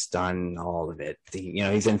because he's done all of it.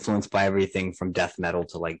 He's influenced by everything from death metal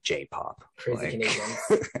to like J-pop. Crazy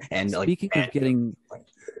Canadians. And speaking of getting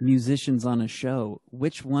musicians on a show,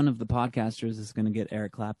 which one of the podcasters is going to get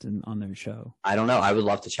Eric Clapton on their show? I don't know. I would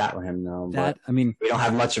love to chat with him though. We don't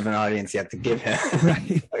have much of an audience yet to give him.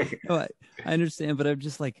 Right. No, I understand, but I'm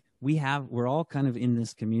just like, we're all kind of in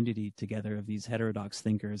this community together of these heterodox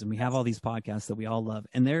thinkers, and we have all these podcasts that we all love,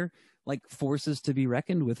 and they're like forces to be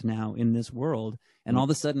reckoned with now in this world. And all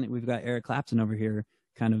of a sudden we've got Eric Clapton over here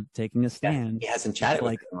kind of taking a stand. He hasn't chatted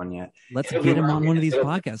with anyone yet. Let's get him on one of these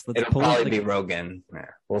podcasts. Let's it'll probably be Rogan. Yeah,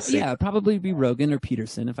 we'll see. Yeah, probably be Rogan or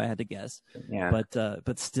Peterson if I had to guess. Yeah.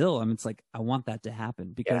 But still, it's like I want that to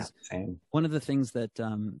happen because one of the things that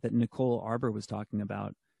that Nicole Arbour was talking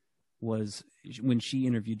about was when she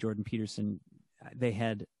interviewed Jordan Peterson, they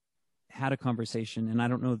had a conversation, and I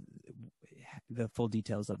don't know the full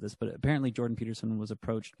details of this, but apparently Jordan Peterson was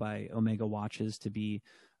approached by Omega Watches to be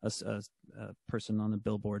a person on the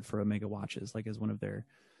billboard for Omega Watches, like as one of their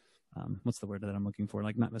what's the word that I'm looking for,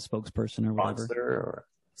 like not a spokesperson or whatever,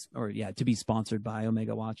 or to be sponsored by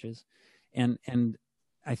Omega Watches. And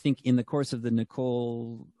I think in the course of the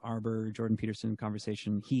Nicole Arbour Jordan Peterson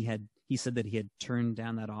conversation, he said that he had turned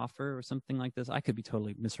down that offer or something like this. I could be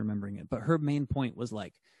totally misremembering it, but her main point was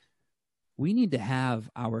like, we need to have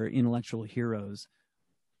our intellectual heroes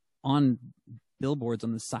on billboards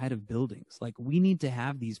on the side of buildings. Like, we need to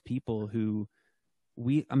have these people who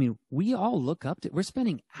we all look up to. We're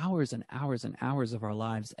spending hours and hours and hours of our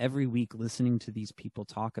lives every week listening to these people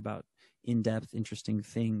talk about in-depth, interesting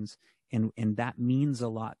things. And that means a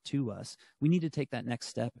lot to us. We need to take that next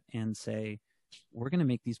step and say, we're going to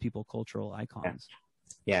make these people cultural icons.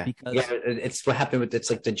 Yeah. It's what happened with, it's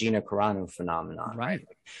like the Gina Carano phenomenon, right?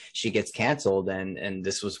 She gets canceled, and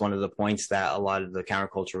this was one of the points that a lot of the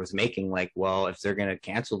counterculture was making, like, well, if they're going to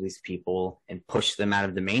cancel these people and push them out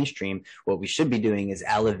of the mainstream, what we should be doing is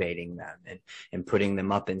elevating them and putting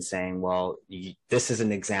them up and saying, well, this is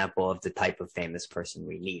an example of the type of famous person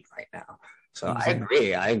we need right now. So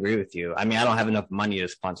exactly. I agree with you. I don't have enough money to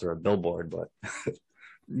sponsor a billboard, but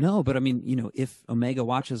no, but if Omega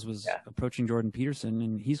Watches was approaching Jordan Peterson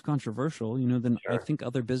and he's controversial, then I think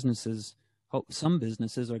other businesses, some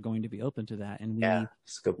businesses are going to be open to that. And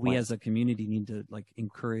we as a community need to like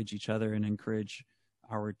encourage each other and encourage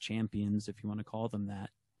our champions, if you want to call them that,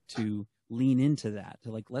 to lean into that,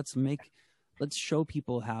 to like, let's show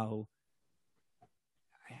people how,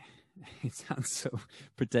 it sounds so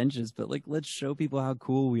pretentious, but like, let's show people how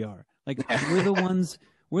cool we are. Like we're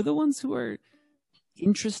the ones who are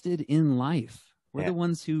interested in life. We're the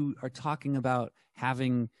ones who are talking about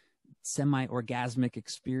having semi-orgasmic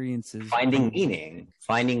experiences. Finding meaning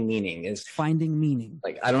is finding meaning.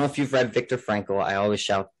 Like, I don't know if you've read Viktor Frankl. I always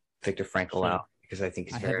shout Viktor Frankl out because I think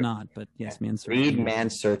he's have not, but yes, read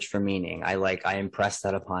Man's Search for Meaning. I impress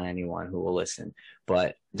that upon anyone who will listen.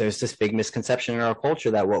 But there's this big misconception in our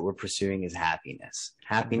culture that what we're pursuing is happiness.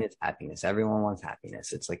 Happiness. Everyone wants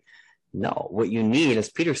happiness. It's like, no, what you need, as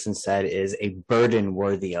Peterson said, is a burden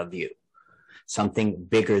worthy of you. Something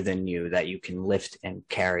bigger than you that you can lift and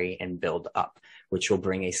carry and build up, which will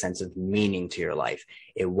bring a sense of meaning to your life.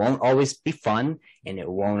 It won't always be fun, and it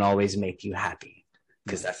won't always make you happy,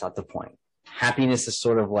 because that's not the point. Happiness is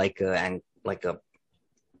sort of like an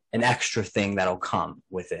extra thing that'll come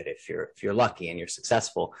with it if you're lucky and you're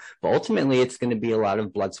successful. But ultimately, it's going to be a lot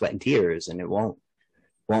of blood, sweat, and tears, and it won't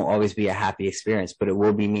always be a happy experience, but it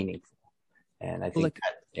will be meaningful. And I think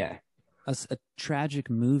a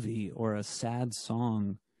tragic movie or a sad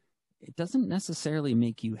song, it doesn't necessarily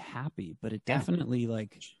make you happy, but it definitely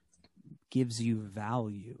like gives you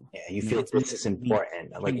value. Yeah, you feel this is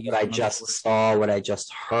important. Like what I just saw, what I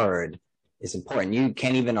just heard is important. You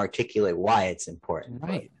can't even articulate why it's important.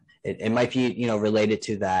 Right. It might be, you know, related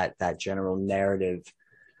to that general narrative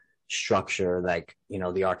structure, like, you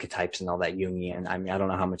know, the archetypes and all that Jungian. I mean, I don't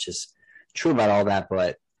know how much is true about all that,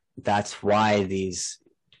 but that's why these,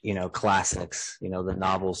 you know, classics, you know, the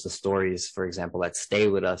novels, the stories, for example, that stay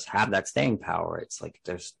with us have that staying power. It's like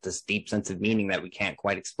there's this deep sense of meaning that we can't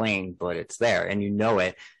quite explain, but it's there, and you know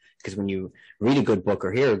it because when you read a good book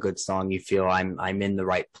or hear a good song, you feel I'm in the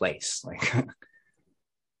right place. Like,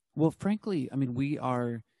 well, frankly, I mean, we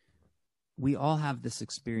all have this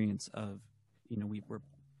experience of, you know, we're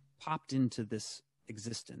popped into this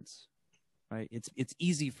existence. Right. It's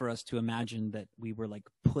easy for us to imagine that we were like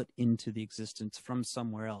put into the existence from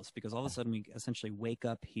somewhere else, because all of a sudden we essentially wake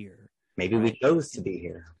up here. Maybe we chose to be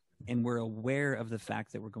here. And we're aware of the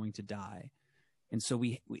fact that we're going to die. And so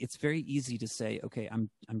it's very easy to say, okay, I'm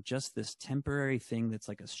just this temporary thing that's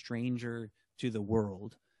like a stranger to the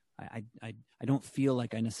world. I don't feel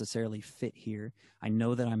like I necessarily fit here. I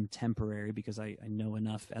know that I'm temporary because I know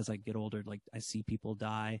enough as I get older. Like I see people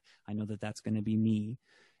die. I know that that's going to be me.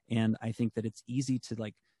 And I think that it's easy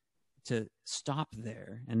to stop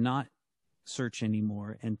there and not search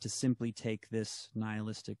anymore, and to simply take this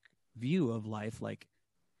nihilistic view of life, like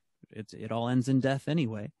it all ends in death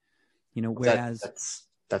anyway. You know, whereas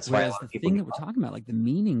that's whereas why the thing that we're talking about, like the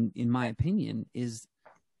meaning, in my opinion, is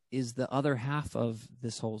the other half of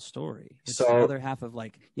this whole story. It's the other half of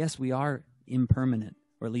like, yes, we are impermanent,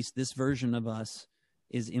 or at least this version of us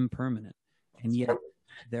is impermanent, and yet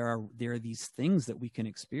there are these things that we can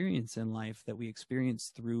experience in life that we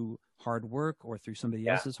experience through hard work, or through somebody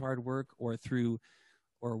else's hard work, or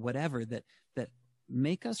whatever, that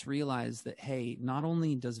make us realize that, hey, not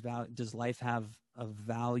only does life have a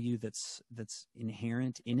value that's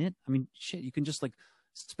inherent in it. I mean, shit, you can just like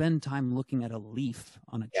spend time looking at a leaf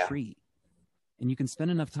on a tree, and you can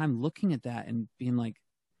spend enough time looking at that and being like,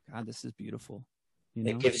 God, this is beautiful. You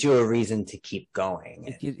know? It gives you a reason to keep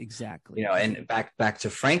going. Exactly. You know, and back to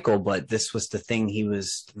Frankl, but this was the thing he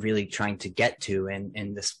was really trying to get to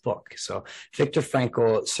in this book. So Viktor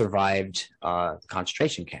Frankl survived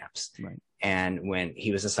concentration camps. Right. And when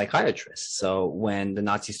he was a psychiatrist. So when the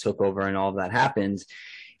Nazis took over and all of that happened,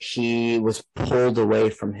 he was pulled away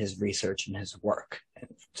from his research and his work, and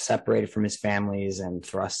separated from his families, and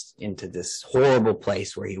thrust into this horrible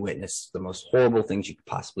place where he witnessed the most horrible things you could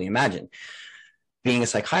possibly imagine. Being a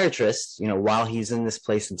psychiatrist, you know, while he's in this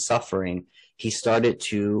place and suffering, he started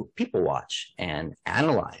to people watch and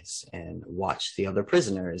analyze and watch the other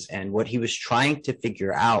prisoners. And what he was trying to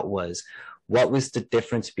figure out was, what was the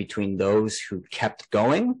difference between those who kept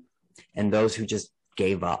going and those who just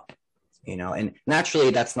gave up? You know, and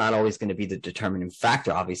naturally that's not always going to be the determining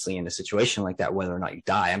factor, obviously, in a situation like that, whether or not you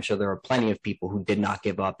die. I'm sure there are plenty of people who did not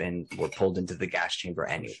give up and were pulled into the gas chamber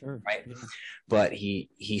anyway, right? Yeah. But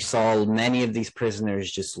he saw many of these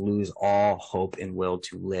prisoners just lose all hope and will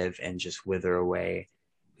to live, and just wither away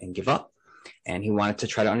and give up. And he wanted to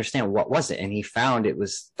try to understand, what was it? And he found it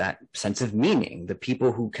was that sense of meaning. The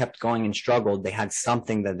people who kept going and struggled, they had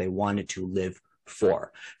something that they wanted to live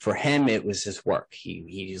for. For him, it was his work.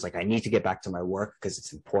 He's like, I need to get back to my work because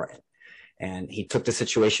it's important. And he took the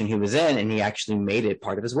situation he was in, and he actually made it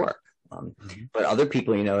part of his work. But other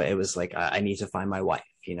people, you know, it was like, I need to find my wife.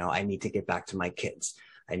 You know, I need to get back to my kids.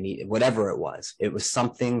 I need, whatever it was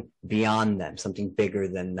something beyond them, something bigger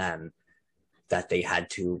than them, that they had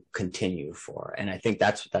to continue for. And I think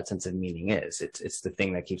that's what that sense of meaning is. It's the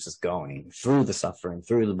thing that keeps us going through the suffering,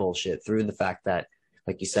 through the bullshit, through the fact that,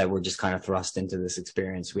 like you said, we're just kind of thrust into this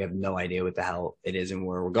experience. We have no idea what the hell it is and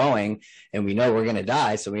where we're going. And we know we're going to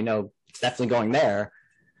die. So we know it's definitely going there.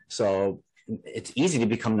 So it's easy to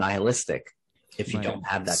become nihilistic if you don't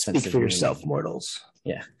have that sense of meaning. Speak for yourself, mortals.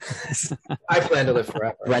 Yeah. I plan to live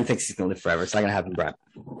forever. Brent thinks he's going to live forever. It's not going to happen, Brent.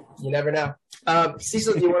 You never know.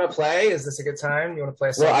 Cecil, do you want to play? Is this a good time? You want to play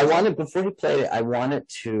a song? Well, before he played it, I wanted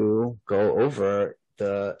to go over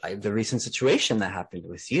the recent situation that happened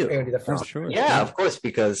with you. Do that first? Sure. Yeah, of course,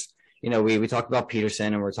 because, you know, we talked about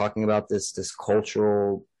Peterson, and we're talking about this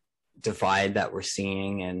cultural divide that we're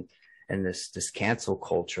seeing, and this cancel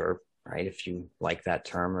culture, right? If you like that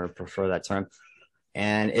term or prefer that term.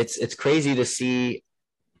 And it's crazy to see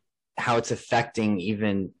how it's affecting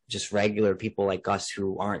even just regular people like us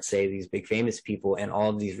who aren't, say, these big famous people, in all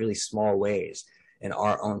of these really small ways in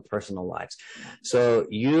our own personal lives. So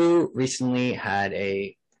you recently had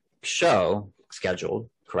a show scheduled,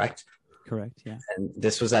 correct? Correct, yeah. And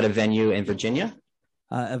this was at a venue in Virginia?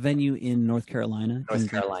 A venue in North Carolina. North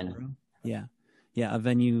Carolina. Yeah. Yeah, a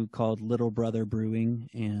venue called Little Brother Brewing.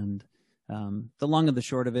 And The long and the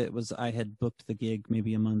short of it was I had booked the gig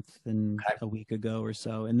maybe a month and a week ago or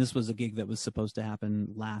so. And this was a gig that was supposed to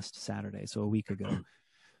happen last Saturday. So a week ago.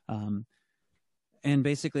 And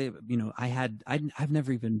basically, you know, I've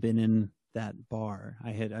never even been in that bar.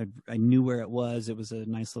 I knew where it was. It was a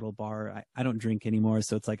nice little bar. I don't drink anymore.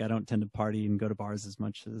 So it's like, I don't tend to party and go to bars as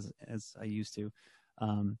much as I used to.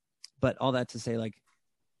 But all that to say, like,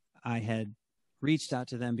 I had reached out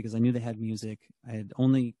to them because I knew they had music. I had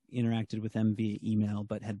only interacted with them via email,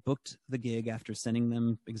 but had booked the gig after sending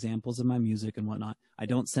them examples of my music and whatnot. I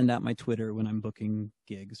don't send out my Twitter when I'm booking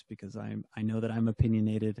gigs because I know that I'm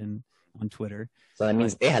opinionated and on Twitter. So that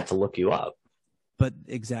means they had to look you up. But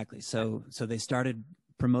exactly. So they started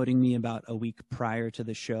promoting me about a week prior to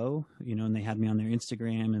the show, you know, and they had me on their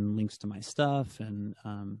Instagram and links to my stuff. And,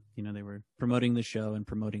 you know, they were promoting the show and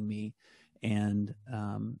promoting me. And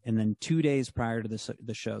then 2 days prior to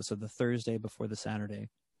the show, so the Thursday before the Saturday,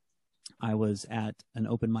 I was at an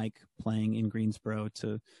open mic playing in Greensboro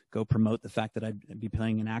to go promote the fact that I'd be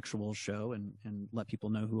playing an actual show and let people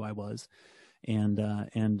know who I was.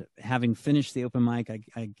 And having finished the open mic,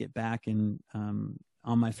 I get back and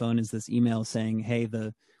on my phone is this email saying, "Hey,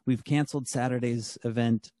 we've canceled Saturday's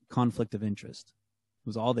event, conflict of interest."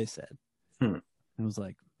 Was all they said. I was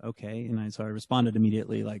like, okay. And so I responded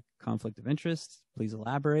immediately, like, conflict of interest, please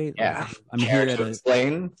elaborate. Yeah. I'm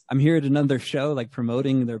here at another show, like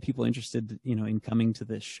promoting. There are people interested, you know, in coming to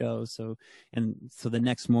this show. So the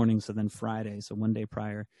next morning, so then Friday, so one day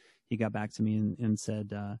prior, he got back to me and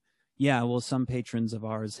said, yeah, well, some patrons of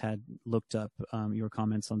ours had looked up your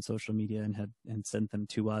comments on social media and sent them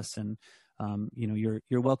to us. And, you know,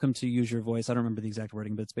 you're welcome to use your voice. I don't remember the exact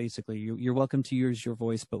wording, but it's basically you're welcome to use your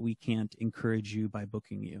voice, but we can't encourage you by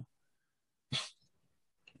booking you.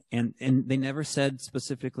 And they never said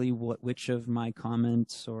specifically which of my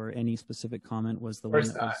comments or any specific comment was the one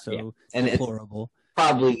that was so deplorable. It's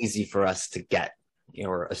probably easy for us to get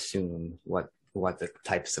or assume what the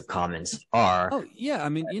types of comments are. Oh yeah, I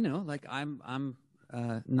mean, you know, like I'm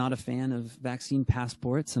not a fan of vaccine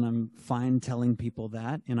passports, and I'm fine telling people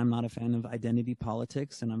that. And I'm not a fan of identity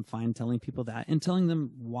politics, and I'm fine telling people that and telling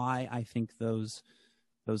them why I think those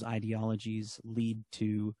ideologies lead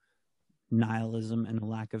to nihilism and a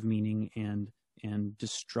lack of meaning and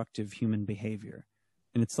destructive human behavior.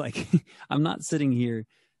 And it's like, I'm not sitting here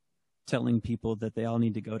telling people that they all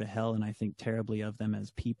need to go to hell and I think terribly of them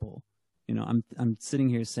as people. You know, I'm sitting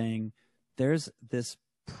here saying there's this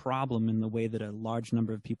problem in the way that a large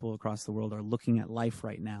number of people across the world are looking at life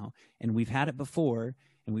right now. And we've had it before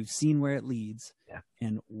and we've seen where it leads.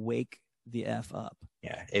 And wake the F up.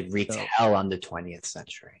 Yeah. It wreaked hell on the 20th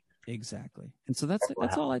century. Exactly. And so that's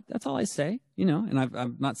all I say, you know, and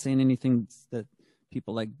I'm not saying anything that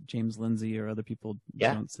people like James Lindsay or other people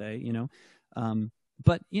don't say, you know.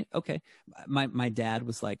 But you know, okay. My dad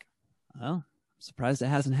was like, "Oh, surprised it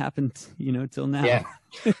hasn't happened, you know, till now." Yeah.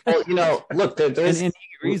 Well, you know, look, there's and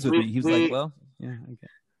he agrees with me. He was like, "Well, yeah, okay."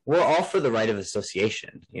 We're all for the right of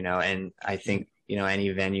association, you know, and I think, you know, any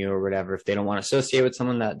venue or whatever, if they don't want to associate with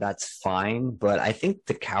someone, that's fine. But I think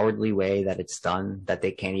the cowardly way that it's done, that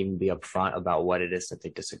they can't even be upfront about what it is that they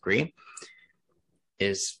disagree,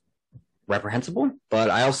 is reprehensible. But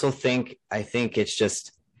I think it's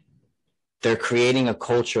just, they're creating a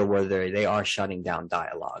culture where they are shutting down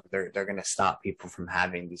dialogue. They're going to stop people from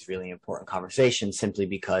having these really important conversations simply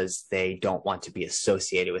because they don't want to be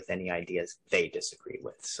associated with any ideas they disagree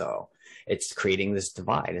with. So it's creating this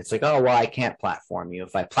divide. It's like, oh, well, I can't platform you.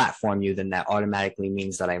 If I platform you, then that automatically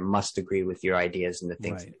means that I must agree with your ideas and the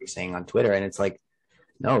things that you're saying on Twitter. And it's like,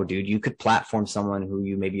 no, dude, you could platform someone who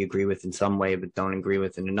you maybe agree with in some way, but don't agree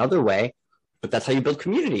with in another way. But that's how you build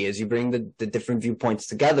community, is you bring the different viewpoints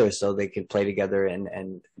together so they can play together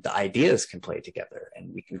and the ideas can play together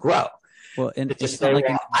and we can grow. Well, and just say,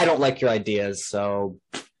 well, I don't like your ideas, so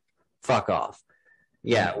fuck off.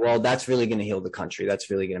 Yeah, well, that's really going to heal the country.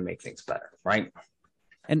 That's really going to make things better, right?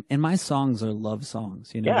 And my songs are love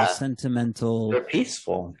songs, you know, they're sentimental. They're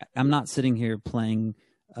peaceful. I'm not sitting here playing,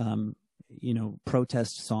 you know,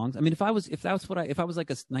 protest songs. I mean, if I was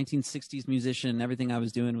like a 1960s musician and everything I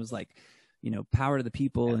was doing was like, you know, power to the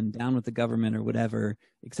people and down with the government or whatever,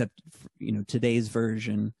 except, you know, today's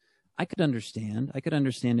version, I could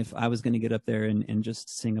understand if I was going to get up there and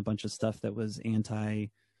just sing a bunch of stuff that was anti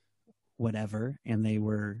whatever. And they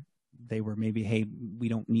were maybe, hey, we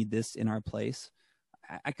don't need this in our place.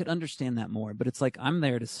 I could understand that more, but it's like, I'm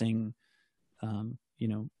there to sing, you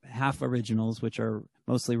know, half originals, which are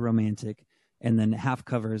mostly romantic, and then half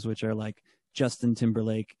covers, which are like Justin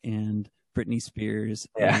Timberlake and Britney Spears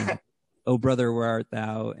and Oh Brother, Where Art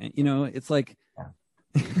Thou? And, you know, it's like,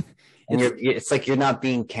 And it's like you're not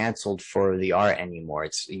being canceled for the art anymore.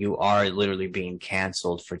 You are literally being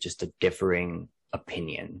canceled for just a differing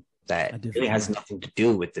opinion that really has nothing to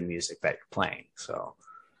do with the music that you're playing. So,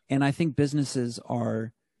 and I think businesses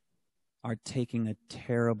are taking a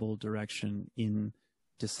terrible direction in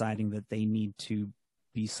deciding that they need to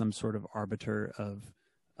be some sort of arbiter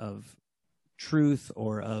of truth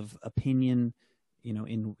or of opinion, you know,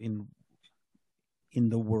 in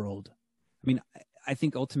the world. I mean, I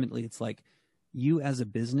think ultimately it's like, you as a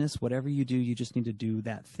business, whatever you do, you just need to do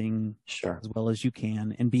that thing as well as you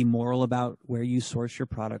can and be moral about where you source your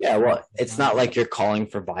product. Yeah, well, it's not like you're calling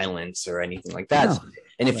for violence or anything like that. No.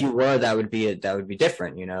 And if you were, that would be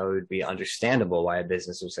different. You know, it would be understandable why a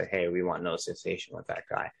business would say, "Hey, we want no association with that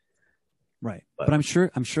guy." Right. But I'm sure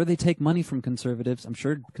they take money from conservatives. I'm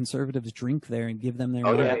sure conservatives drink there and give them their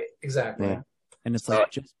money. Yeah, exactly. Yeah. And it's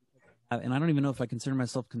like, and I don't even know if I consider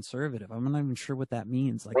myself conservative. I'm not even sure what that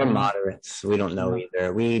means. Like, we're moderates. We don't know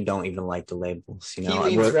either. We don't even like the labels. You know,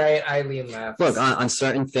 he leans right, I lean left. Look, on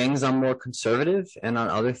certain things, I'm more conservative, and on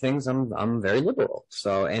other things, I'm very liberal.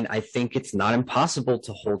 So, and I think it's not impossible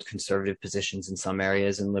to hold conservative positions in some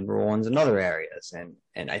areas and liberal ones in other areas.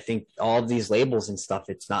 And I think all of these labels and stuff,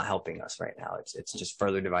 it's not helping us right now. It's just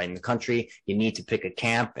further dividing the country. You need to pick a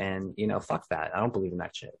camp, and fuck that. I don't believe in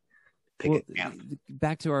that shit. Well,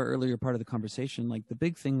 back to our earlier part of the conversation, like the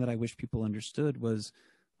big thing that I wish people understood was,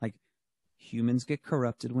 like, humans get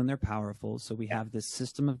corrupted when they're powerful. So we have this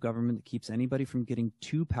system of government that keeps anybody from getting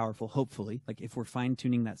too powerful, hopefully. Like, if we're fine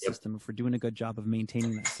tuning that system, if we're doing a good job of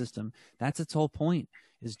maintaining that system, that's its whole point,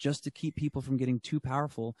 is just to keep people from getting too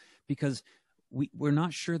powerful, because we're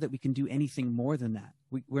not sure that we can do anything more than that.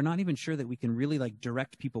 We're not even sure that we can really, like,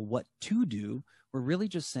 direct people what to do. We're really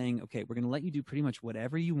just saying, okay, we're going to let you do pretty much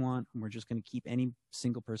whatever you want, and we're just going to keep any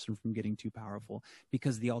single person from getting too powerful,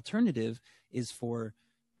 because the alternative is for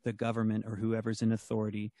the government or whoever's in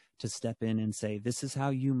authority to step in and say, this is how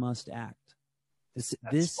you must act. This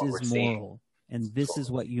is moral, and this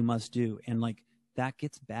is what you must do. And, like, that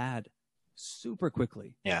gets bad super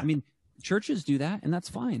quickly. Yeah. I mean, churches do that, and that's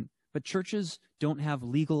fine. But churches don't have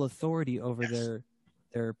legal authority over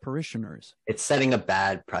their parishioners. It's setting a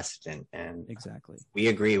bad precedent, and exactly, we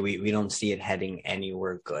agree. We don't see it heading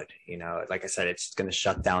anywhere good. You know, like I said, it's going to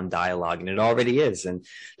shut down dialogue, and it already is. And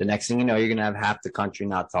the next thing you know, you're going to have half the country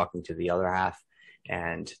not talking to the other half.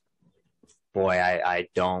 And boy, I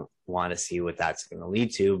don't want to see what that's going to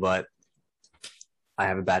lead to, but I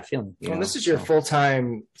have a bad feeling. This is your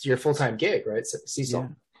full-time gig, right, Cecil?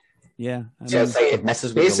 Yeah. So it's like, it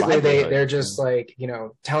messes with basically they're just like,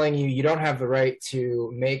 telling you don't have the right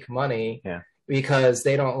to make money because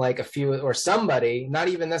they don't like a few, or somebody, not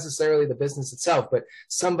even necessarily the business itself, but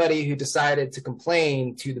somebody who decided to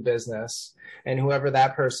complain to the business, and whoever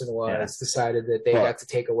that person was decided that they got to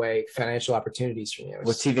take away financial opportunities from you.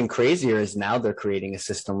 What's even crazier is now they're creating a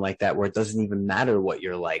system like that where it doesn't even matter what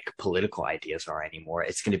your, like, political ideas are anymore.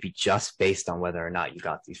 It's going to be just based on whether or not you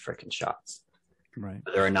got these freaking shots. Right.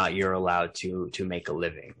 Whether or not you're allowed to make a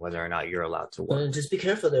living, whether or not you're allowed to work. Just be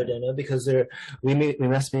careful there, Daniel, because we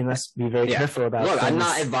must be very careful about. Look, I'm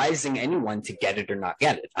not advising anyone to get it or not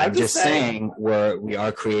get it. I'm just saying we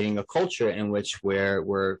are creating a culture in which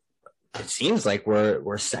we're it seems like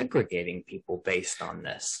we're segregating people based on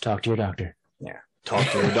this. Talk to your doctor. Yeah. Talk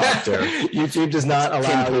to your doctor. YouTube does not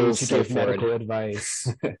allow you to give medical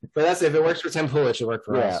advice. But that's if it works for Tim Pool, it should work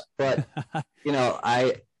for us. But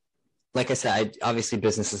like I said, obviously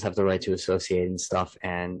businesses have the right to associate and stuff,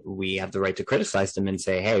 and we have the right to criticize them and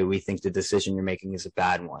say, hey, we think the decision you're making is a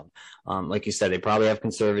bad one. Like you said, they probably have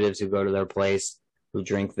conservatives who go to their place, who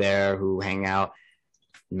drink there, who hang out.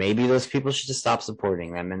 Maybe those people should just stop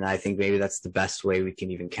supporting them. And I think maybe that's the best way we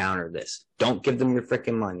can even counter this. Don't give them your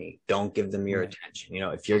freaking money. Don't give them your attention.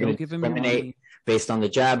 If you're going to discriminate based on the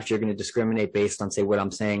jab, if you're going to discriminate based on, say, what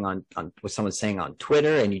I'm saying on what someone's saying on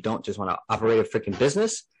Twitter, and you don't just want to operate a freaking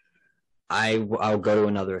business, I'll go to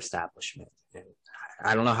another establishment. And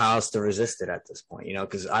I don't know how else to resist it at this point,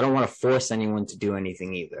 because I don't want to force anyone to do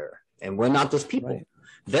anything either. And we're not those people. Right.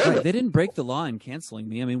 They didn't break the law in canceling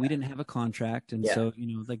me. I mean, we didn't have a contract. And so,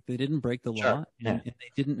 they didn't break the law. And they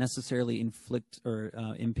didn't necessarily inflict or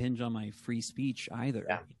impinge on my free speech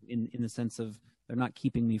either, in the sense of they're not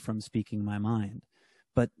keeping me from speaking my mind.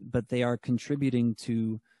 But they are contributing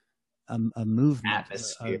to a movement,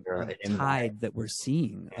 a tide that we're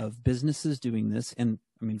seeing of businesses doing this. And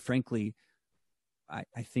I mean, frankly, I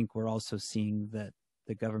think we're also seeing that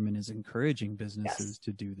the government is encouraging businesses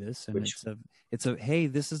to do this, and Which, it's a hey,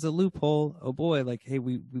 this is a loophole. Oh boy, like hey,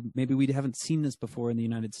 we maybe we haven't seen this before in the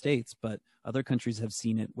United States, but other countries have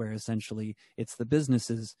seen it, where essentially it's the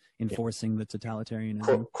businesses enforcing the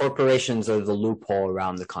totalitarianism. Corporations are the loophole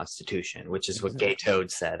around the Constitution, which is what Gay Toad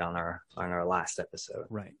said on our last episode.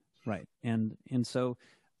 Right, and so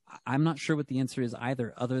I'm not sure what the answer is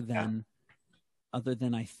either, other than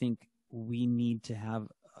I think we need to have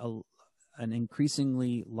an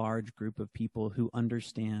increasingly large group of people who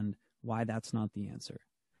understand why that's not the answer,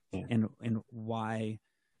 and why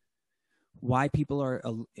people are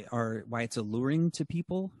why it's alluring to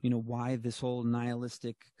people. You know, why this whole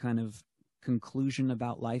nihilistic kind of conclusion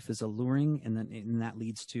about life is alluring, and that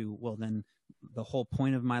leads to, well, then the whole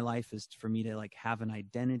point of my life is for me to like have an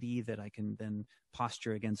identity that I can then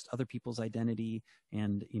posture against other people's identity,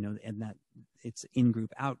 and and that it's in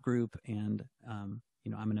group, out group, and I'm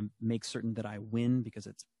going to make certain that I win because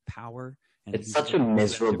it's power. And it's such a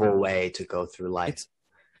miserable way to go through life. It's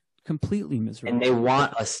completely miserable. And they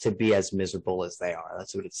want us to be as miserable as they are.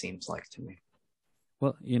 That's what it seems like to me.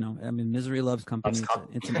 Well, I mean, misery loves company.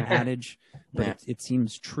 It's an adage, but it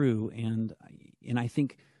seems true. And I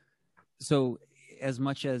think, so as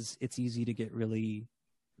much as it's easy to get really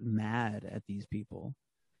mad at these people,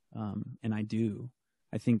 and I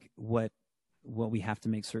think what we have to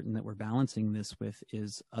make certain that we're balancing this with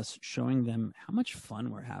is us showing them how much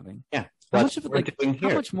fun we're having. Yeah. How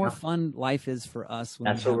much more fun life is for us.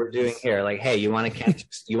 That's what we're doing here. Like, hey, you want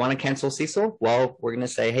to cancel Cecil? Well, we're going to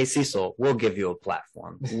say, hey, Cecil, we'll give you a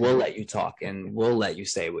platform. We'll let you talk, and we'll let you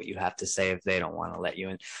say what you have to say if they don't want to let you.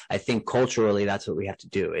 And I think culturally, that's what we have to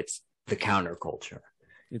do. It's the counterculture.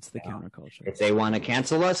 It's the counterculture. If they want to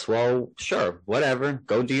cancel us, well, sure, whatever.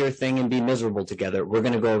 Go do your thing and be miserable together. We're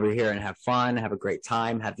going to go over here and have fun, have a great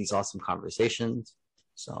time, have these awesome conversations.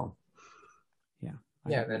 So,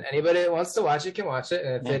 yeah. Then anybody that wants to watch it can watch it,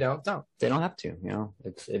 and if they don't. They don't have to.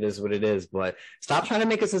 It is what it is. But stop trying to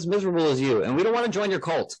make us as miserable as you, and we don't want to join your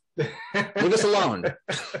cult. Leave us alone.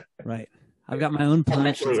 Right. I've got my own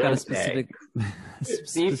punch. It's got a specific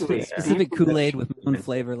Kool-Aid with my own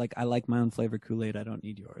flavor. Like, I like my own flavor Kool-Aid. I don't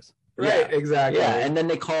need yours. Right, exactly. Yeah, and then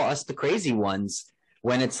they call us the crazy ones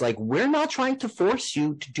when it's like, we're not trying to force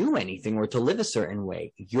you to do anything or to live a certain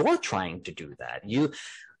way. You're trying to do that.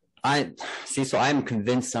 So I'm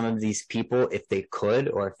convinced some of these people, if they could,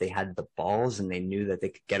 or if they had the balls and they knew that they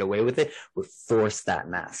could get away with it, would force that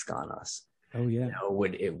mask on us. Oh yeah.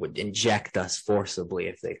 It would inject us forcibly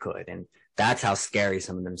if they could. And that's how scary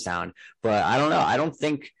some of them sound. But I don't know. I don't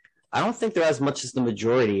think they're as much as the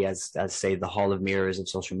majority as say the Hall of Mirrors of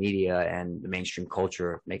social media and the mainstream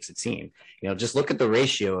culture makes it seem. Just look at the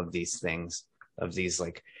ratio of these things, of these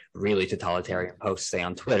like really totalitarian posts, say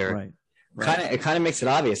on Twitter. Right. It kind of makes it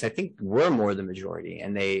obvious. I think we're more the majority,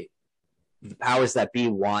 and the powers that be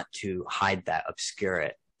want to hide that, obscure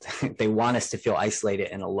it. They want us to feel isolated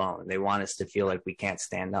and alone. They want us to feel like we can't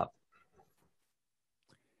stand up.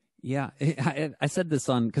 Yeah, I said this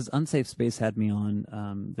because Unsafe Space had me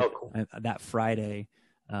on that Friday,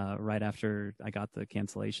 right after I got the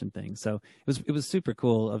cancellation thing. So it was super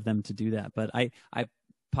cool of them to do that. But I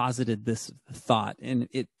posited this thought, and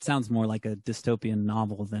it sounds more like a dystopian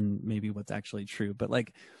novel than maybe what's actually true. But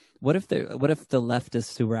like, what if the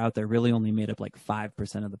leftists who were out there really only made up like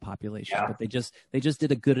 5% of the population, but they just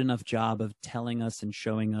did a good enough job of telling us and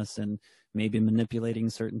showing us and maybe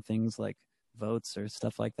manipulating certain things like votes or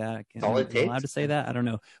stuff like that. Am I allowed to say that? I don't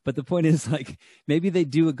know. But the point is, like, maybe they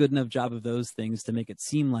do a good enough job of those things to make it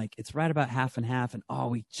seem like it's right about half and half, and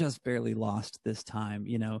we just barely lost this time,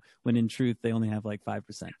 when in truth they only have like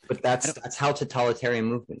 5%. But that's how totalitarian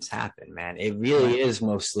movements happen, man. It really is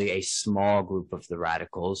mostly a small group of the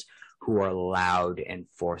radicals who are loud and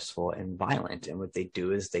forceful and violent. And what they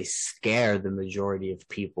do is they scare the majority of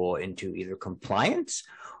people into either compliance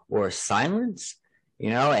or silence.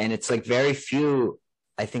 And it's like very few,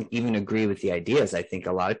 I think, even agree with the ideas. I think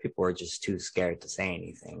a lot of people are just too scared to say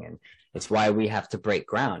anything. And it's why we have to break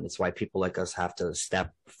ground. It's why people like us have to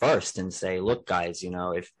step first and say, look, guys,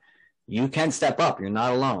 if you can step up, you're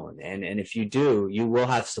not alone. And if you do, you will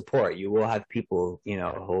have support. You will have people,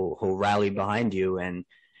 who rally behind you. And,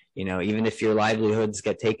 even if your livelihoods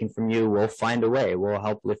get taken from you, we'll find a way. We'll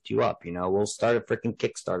help lift you up. We'll start a freaking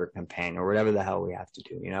Kickstarter campaign or whatever the hell we have to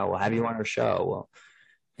do. We'll have you on our show.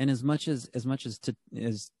 And as much as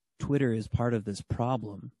Twitter is part of this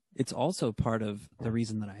problem, it's also part of the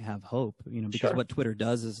reason that I have hope. Because what Twitter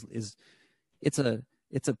does is it's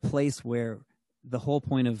a place where the whole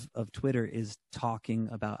point of Twitter is talking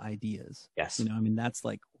about ideas. Yes. That's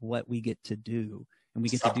like what we get to do. and we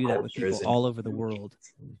get to do that with people all over the world.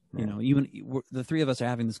 You know, even the three of us are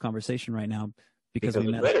having this conversation right now because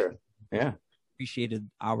we met. Twitter. Yeah. Appreciated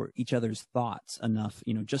each other's thoughts enough,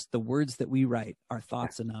 you know, just the words that we write are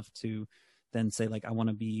thoughts enough to then say, like, I want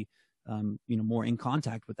to be you know, more in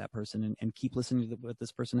contact with that person and keep listening to what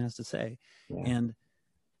this person has to say.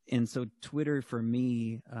 And so Twitter for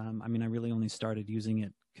me, I mean, I really only started using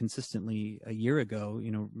it consistently a year ago,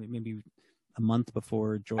 you know, maybe a month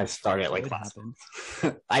before George. I started like last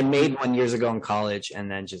month. I made one years ago in college, and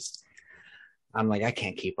then I'm like, I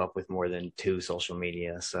can't keep up with more than 2 social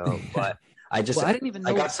media. So, but I didn't even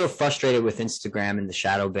know. I got so frustrated with Instagram and the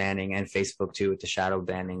shadow banning, and Facebook too with the shadow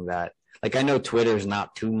banning, that like, I know Twitter's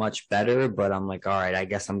not too much better, but I'm like, all right, I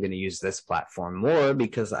guess I'm going to use this platform more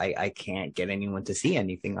because I can't get anyone to see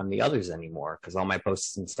anything on the others anymore because all my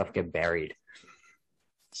posts and stuff get buried.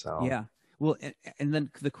 So yeah, well, and then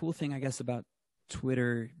the cool thing, I guess, about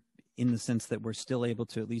Twitter, in the sense that we're still able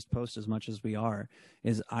to at least post as much as we are,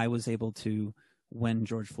 is I was able to, when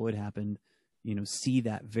George Floyd happened, you know, see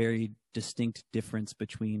that very distinct difference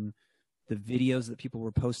between the videos that people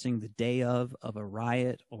were posting the day of a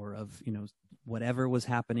riot or of, you know, whatever was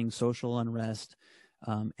happening, social unrest,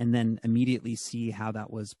 and then immediately see how that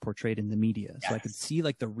was portrayed in the media. Yes. So I could see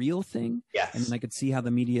like the real thing, yes, and then I could see how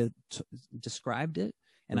the media described it,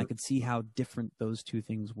 and I could see how different those two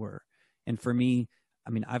things were. And for me,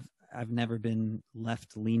 I mean, I've never been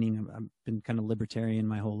left leaning. I've been kind of libertarian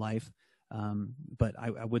my whole life. But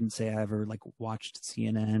I wouldn't say I ever like watched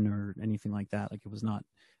CNN or anything like that. Like, it was not,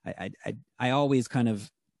 I always kind of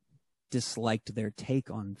disliked their take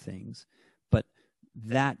on things, but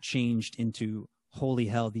that changed into, holy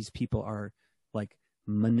hell, these people are like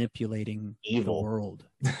manipulating evil the world.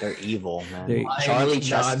 They're evil, man. Charlie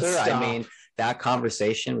Chester. Non-stop. I mean, that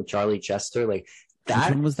conversation with Charlie Chester, like that.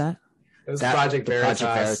 Which one was that? It was Project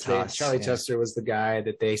Veritas. Veritas. Charlie Chester was the guy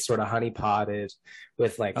that they sort of honeypotted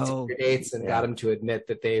with like Tinder dates and got him to admit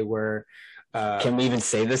that they were. Can we even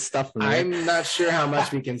say this stuff? I'm not sure how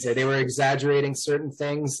much we can say. They were exaggerating certain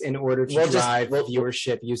things in order to drive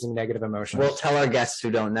viewership using negative emotion. We'll tell our guests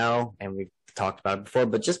who don't know, and we've talked about it before,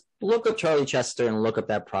 but just look up Charlie Chester and look up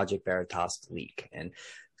that Project Veritas leak. And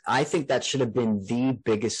I think that should have been the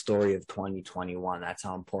biggest story of 2021. That's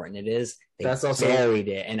how important it is. They buried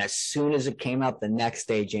it. And as soon as it came out the next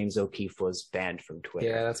day, James O'Keefe was banned from Twitter.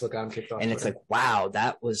 Yeah, that's what got him kicked off. And Twitter. It's like, wow,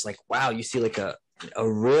 that was like, wow, you see like a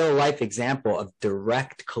real life example of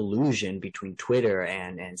direct collusion between Twitter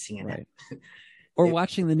and CNN. Right. Or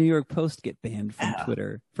watching the New York Post get banned from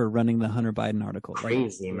Twitter for running the Hunter Biden article.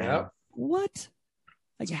 Crazy, man. Yep. What?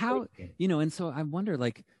 Like, how, you know, and so I wonder,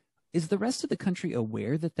 like, is the rest of the country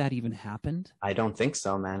aware that even happened? I don't think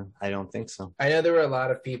so, man. I don't think so. I know there were a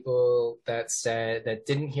lot of people that said that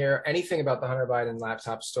didn't hear anything about the Hunter Biden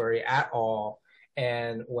laptop story at all.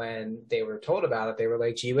 And when they were told about it, they were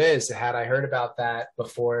like, gee whiz, had I heard about that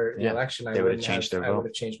before the election, I would have changed my vote.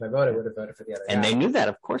 I would have voted for the other guy. And they knew that.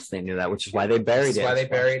 Of course they knew that, which is why they buried it. That's why they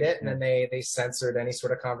buried it. And then they censored any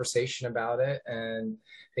sort of conversation about it. And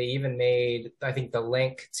they even made, I think, the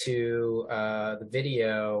link to the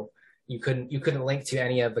video. You couldn't link to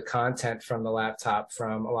any of the content from the laptop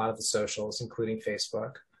from a lot of the socials, including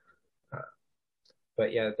Facebook.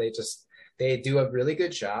 But yeah, they do a really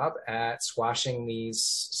good job at squashing these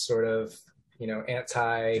sort of, you know,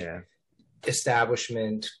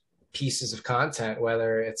 anti-establishment pieces of content,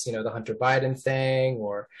 whether it's, you know, the Hunter Biden thing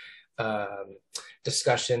or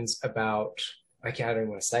discussions about, I don't even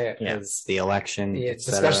want to say it. Yes, the election. Yeah,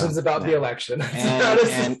 discussions about the election.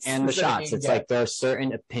 And the shots. It's like there are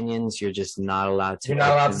certain opinions you're just not allowed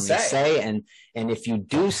to say. And if you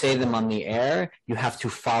do say them on the air, you have to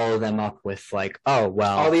follow them up with like, oh,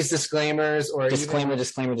 well. All these disclaimers or disclaimer,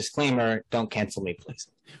 don't cancel me, please.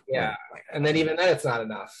 Yeah. And then even then it's not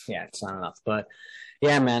enough. Yeah, it's not enough. But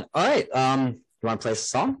yeah, man. All right. You want to play a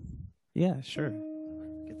song? Yeah, sure.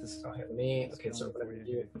 This. Okay, so whatever you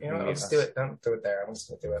do, you know, I'll just do it. Don't do it there. I'm just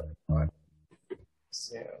gonna do it.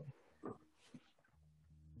 So.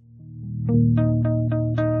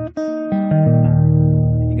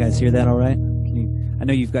 You guys hear that all right? I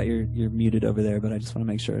know you've got you're muted over there, but I just want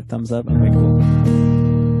to make sure. Thumbs up. Okay, cool.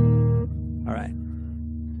 All right.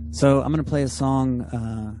 So I'm gonna play a song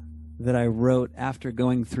that I wrote after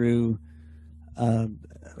going through.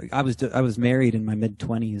 I was married in my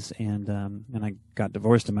mid-20s and I got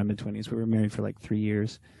divorced in my mid-20s. We were married for like 3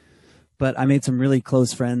 years, but I made some really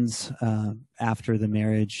close friends after the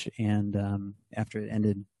marriage and after it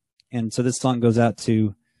ended. And so this song goes out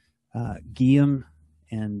to Guillaume,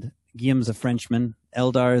 and Guillaume's a Frenchman.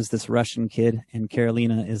 Eldar is this Russian kid, and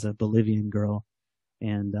Carolina is a Bolivian girl.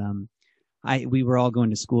 And we were all going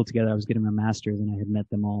to school together. I was getting my master's, and I had met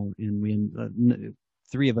them all, and we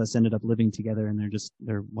three of us ended up living together, and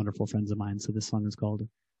they're wonderful friends of mine. So this song is called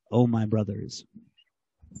 "Oh My Brothers."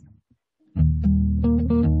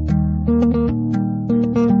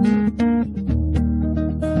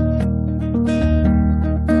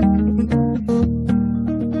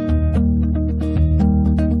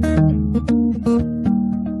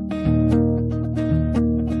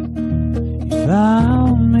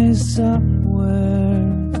 Found me somewhere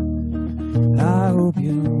I hope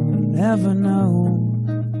you never know.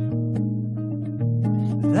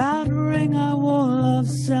 That ring I wore love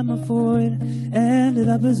semaphore, it ended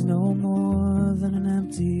up as no more than an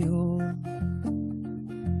empty hole.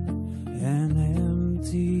 An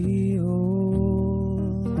empty hole.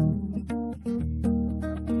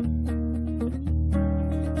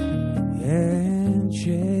 And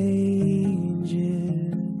changes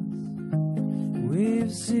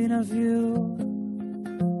we've seen a few.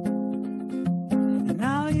 And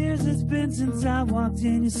now years it's been since I walked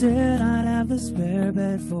in. You said I'd have the spare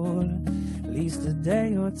bed for at least a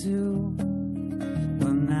day or two.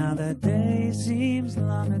 Well, now that day seems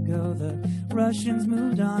long ago. The Russians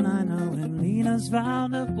moved on, I know, and Lena's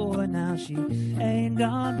found a boy. Now she ain't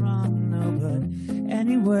gone wrong, no, but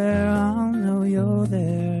anywhere I'll know you're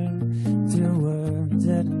there till we're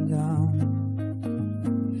dead and gone.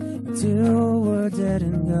 Till we're dead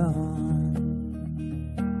and gone.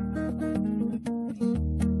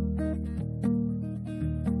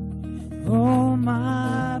 Oh,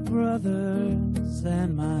 my brothers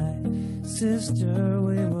and my sister,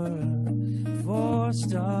 we were a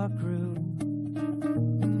four-star crew.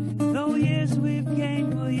 Though years we've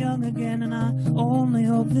gained, we're young again, and I only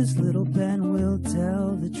hope this little pen will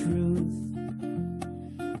tell the truth.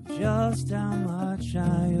 Just how much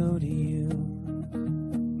I owe to you.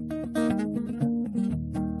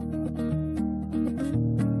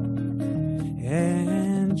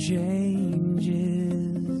 And changes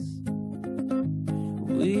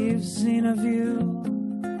we've seen a few.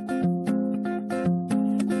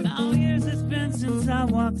 Now years it's been since I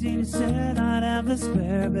walked in. You said I'd have a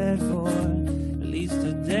spare bed for at least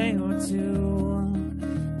a day or two.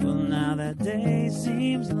 Well, now that day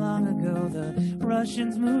seems long ago. The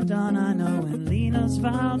Russians moved on, I know, and Lena's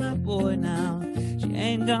found a boy now. She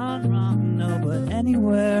ain't gone wrong, no, but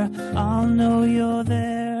anywhere I'll know you're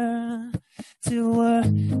there till we're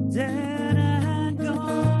dead and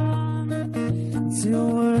gone.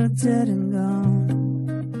 Till we're dead and gone.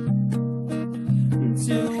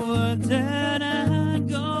 Till we're dead and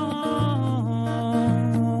gone.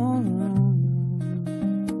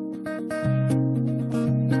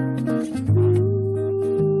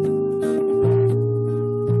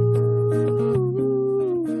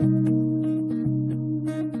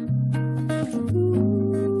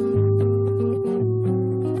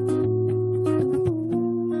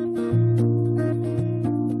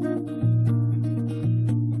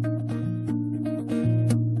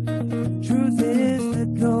 Truth is the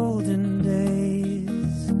golden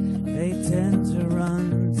days, they tend to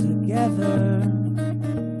run together.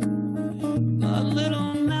 But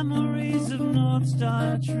little memories of North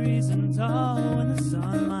Star trees and tall when the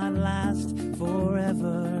sun might last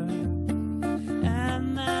forever.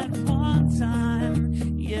 And that one time,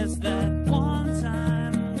 yes, that one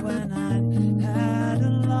time when I had a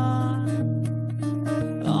lot.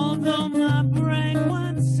 Although my brain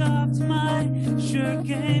went soft, my shirt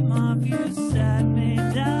came off, you sat me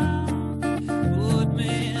down, put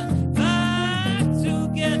me back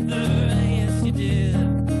together, yes you did.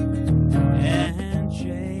 And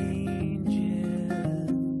changes,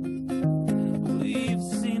 we've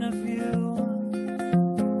seen a few.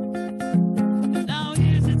 And now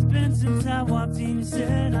years it's been since I walked in. You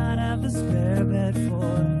said I'd have a spare bed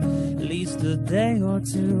for at least a day or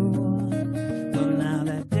two. Well, now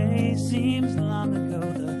that day seems long ago.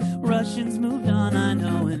 The Russians moved on, I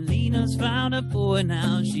know, and Lena's found a boy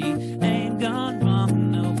now. She ain't gone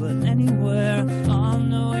wrong, no, but anywhere I'll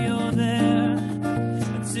know you're there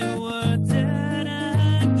till we're dead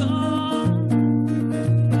and gone.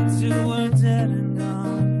 Till we're dead and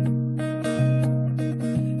gone.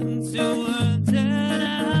 Till we're dead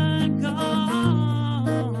and gone.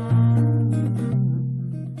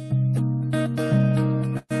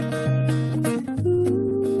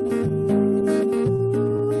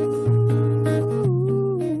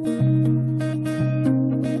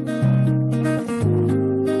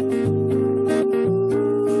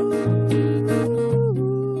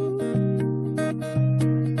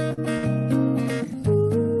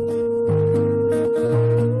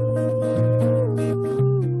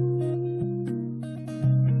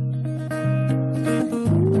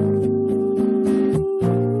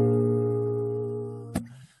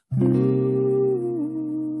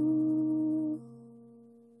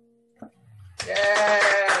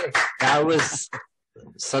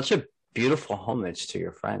 such a beautiful homage to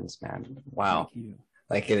your friends, man. Wow. Thank you.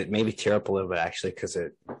 Like it made me tear up a little bit actually, because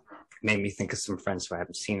it made me think of some friends who I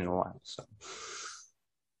haven't seen in a while. So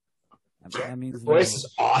That means Your voice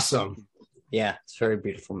is awesome. yeah, it's very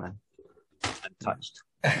beautiful, man. I'm touched.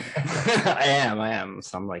 I am.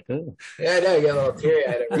 So I'm like, ooh. Yeah, I know, you get a little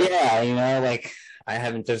teary-eyed. Yeah, you know, like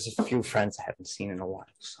there's a few friends I haven't seen in a while.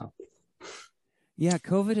 So yeah,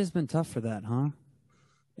 COVID has been tough for that, huh?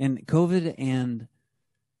 And COVID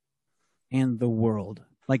and the world.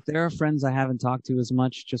 Like there are friends I haven't talked to as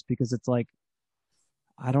much just because it's like,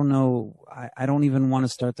 I don't know. I don't even want to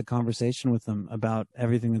start the conversation with them about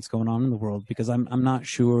everything that's going on in the world because I'm not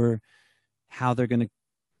sure how they're going to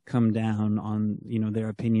come down on, you know, their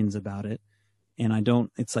opinions about it. And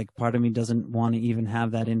it's like part of me doesn't want to even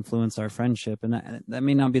have that influence our friendship. And that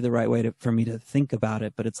may not be the right way for me to think about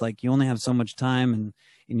it, but it's like you only have so much time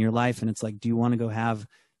in your life. And it's like, do you want to go have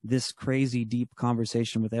this crazy deep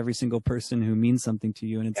conversation with every single person who means something to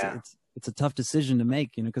you? And it's a tough decision to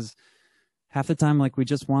make, you know, because half the time, like we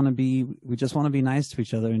just want to be nice to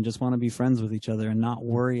each other and just want to be friends with each other and not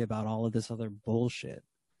worry about all of this other bullshit.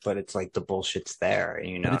 But it's like the bullshit's there,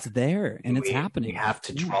 you know. But it's there and it's happening. We have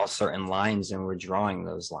to draw certain lines, and we're drawing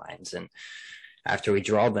those lines. And after we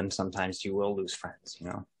draw them, sometimes you will lose friends. You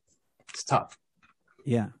know, it's tough.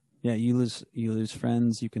 Yeah. You lose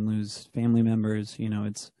friends. You can lose family members. You know,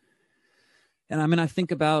 and I mean, I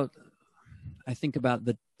think about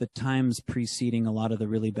the times preceding a lot of the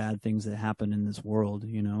really bad things that happen in this world.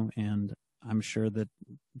 You know, and I'm sure that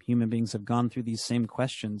human beings have gone through these same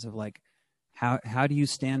questions of like, how do you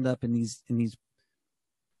stand up in these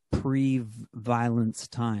pre-violence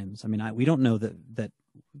times? I mean, we don't know that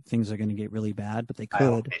things are going to get really bad, but they could. I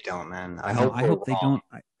hope they don't, man. I hope they don't.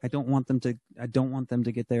 I don't want them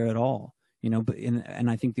to get there at all. You know,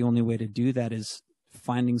 and I think the only way to do that is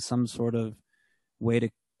finding some sort of way to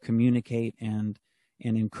communicate and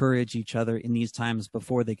encourage each other in these times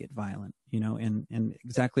before they get violent. You know, and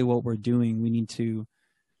exactly what we're doing. We need to,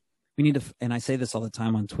 and I say this all the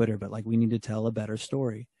time on Twitter, but like we need to tell a better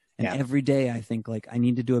story. And every day I think like I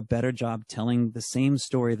need to do a better job telling the same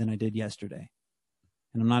story than I did yesterday.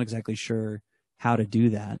 And I'm not exactly sure how to do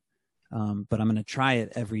that. But I'm going to try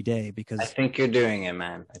it every day because I think you're doing it,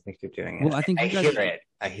 man. I think you're doing it. Well, I think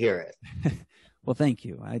I hear it. Well, thank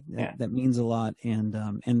you. That means a lot. And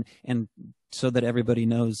so that everybody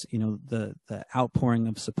knows, you know, the outpouring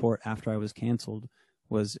of support after I was canceled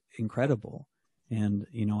was incredible. And,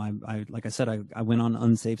 you know, I like I said, I went on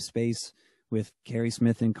Unsafe Space with Carrie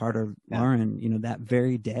Smith and Carter Lauren, you know, that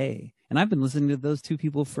very day. And I've been listening to those two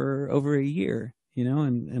people for over a year, you know,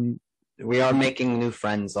 and we are making new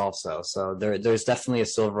friends also. So there's definitely a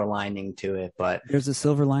silver lining to it, but there's a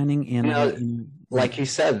silver lining. And you know, like you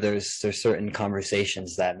said, there's certain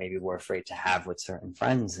conversations that maybe we're afraid to have with certain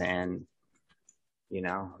friends, and, you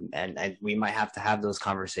know, and we might have to have those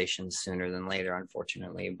conversations sooner than later,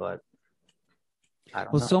 unfortunately, but I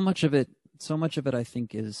don't know. So much of it, I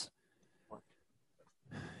think is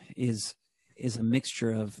a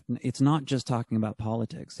mixture of, it's not just talking about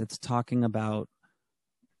politics. It's talking about,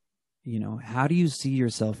 you know, how do you see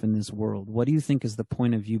yourself in this world? What do you think is the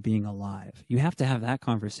point of you being alive? You have to have that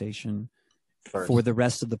conversation first for the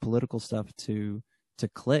rest of the political stuff to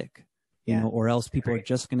click, you know, or else people are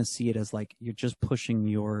just going to see it as like, you're just pushing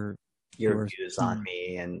your views on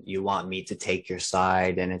me and you want me to take your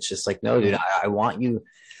side. And it's just like, no, dude, I want you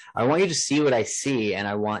to see what I see, and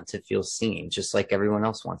I want to feel seen just like everyone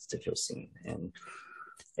else wants to feel seen. And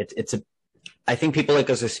I think people like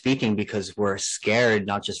us are speaking because we're scared,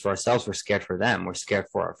 not just for ourselves, we're scared for them. We're scared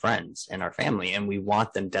for our friends and our family. And we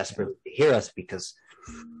want them desperately to hear us because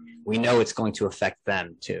we know it's going to affect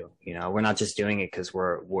them too. You know, we're not just doing it because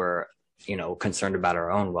we're you know, concerned about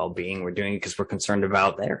our own well-being. We're doing it because we're concerned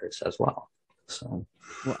about theirs as well. So,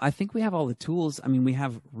 well, I think we have all the tools. I mean, we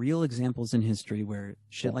have real examples in history where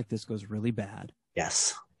shit like this goes really bad.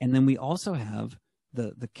 Yes. And then we also have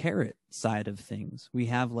the carrot side of things. We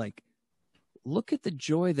have like, look at the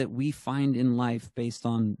joy that we find in life based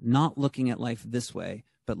on not looking at life this way,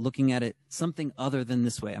 but looking at it something other than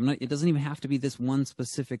this way. It doesn't even have to be this one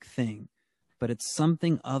specific thing, but it's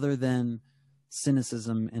something other than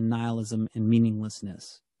cynicism and nihilism and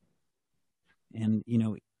meaninglessness. And, you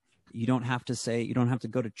know, you don't have to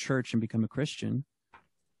go to church and become a Christian.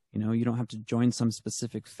 You know, you don't have to join some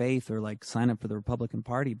specific faith or like sign up for the Republican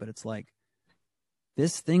Party, but it's like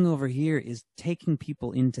this thing over here is taking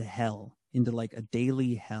people into hell, into like a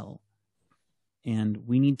daily hell. And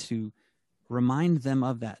we need to remind them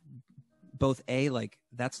of that. Both A, like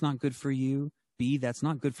that's not good for you. B, that's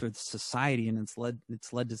not good for society, and it's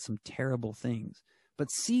led to some terrible things. But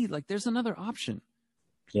C, like there's another option.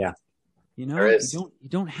 Yeah. You know, you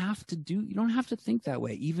don't have to think that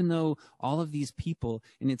way, even though all of these people,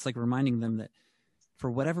 and it's like reminding them that for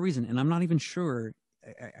whatever reason, and I'm not even sure,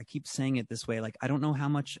 I keep saying it this way, like, I don't know how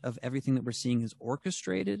much of everything that we're seeing is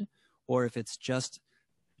orchestrated, or if it's just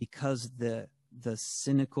because the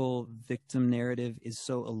cynical victim narrative is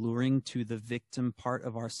so alluring to the victim part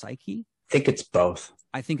of our psyche. I think it's both.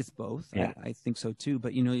 I think it's both. Yeah. I think so too.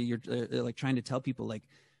 But, you know, you're like trying to tell people, like,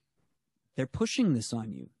 they're pushing this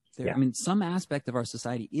on you. I mean, some aspect of our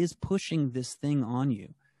society is pushing this thing on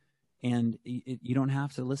you, and you don't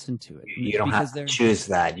have to listen to it. You don't have to choose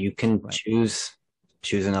that. You can choose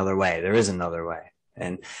another way. There is another way,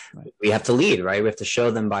 and we have to lead, right? We have to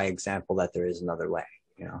show them by example that there is another way.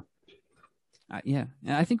 You know. Yeah,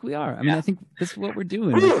 and I think we are. I mean, I think this is what we're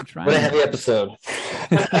doing. What a heavy episode.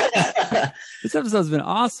 This episode's been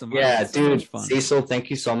awesome. Yeah, dude. So Cecil,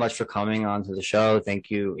 thank you so much for coming on to the show.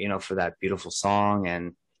 Thank you, for that beautiful song.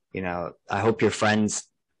 And, I hope your friends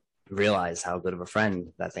realize how good of a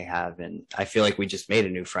friend that they have. And I feel like we just made a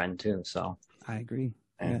new friend too. So I agree.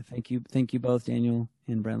 Yeah. Thank you. Thank you both, Daniel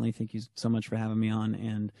and Brentley. Thank you so much for having me on,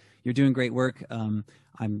 and you're doing great work. I'm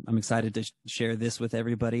excited to share this with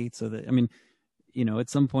everybody, so that, I mean, at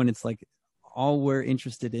some point it's like all we're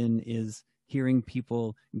interested in is hearing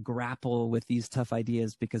people grapple with these tough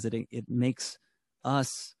ideas, because it makes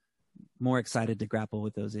us more excited to grapple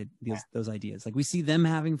with those ideas. Like, we see them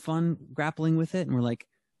having fun grappling with it, and we're like,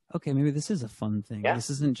 okay, maybe this is a fun thing. Yeah. This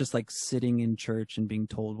isn't just like sitting in church and being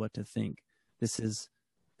told what to think. This is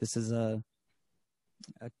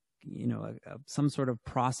some sort of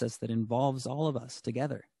process that involves all of us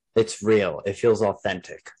together. It's real. It feels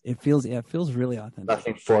authentic. It feels really authentic.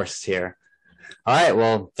 Nothing forced here. All right.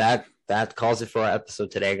 Well, that calls it for our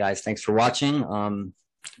episode today, guys. Thanks for watching.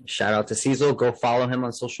 Shout out to Cecil. Go follow him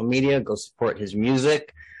on social media. Go support his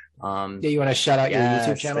music. You want to shout out your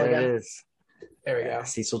YouTube channel again? It is. There we go.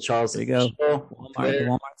 Cecil Charles. There you go.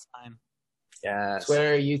 Walmart time. Yeah.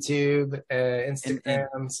 Twitter, YouTube, Instagram,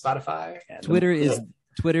 and Spotify. Twitter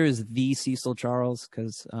is the Cecil Charles,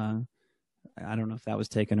 because I don't know if that was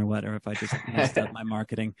taken or what, or if I just messed up my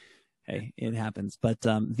marketing. Hey, it happens. But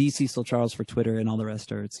the Cecil Charles for Twitter, and all the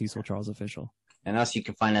rest are Cecil Charles Official. And us, you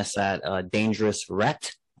can find us at Dangerous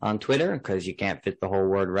Rhet on Twitter, because you can't fit the whole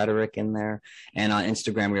word rhetoric in there. And on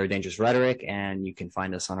Instagram, we are Dangerous Rhetoric, and you can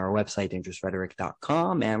find us on our website,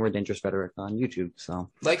 dangerousrhetoric.com, and we're Dangerous Rhetoric on YouTube. So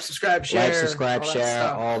subscribe,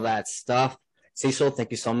 share, all that stuff. Cecil, thank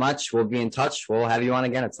you so much. We'll be in touch. We'll have you on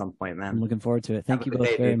again at some point, man. I'm looking forward to it. Thank you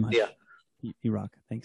both very much. You rock. Thanks.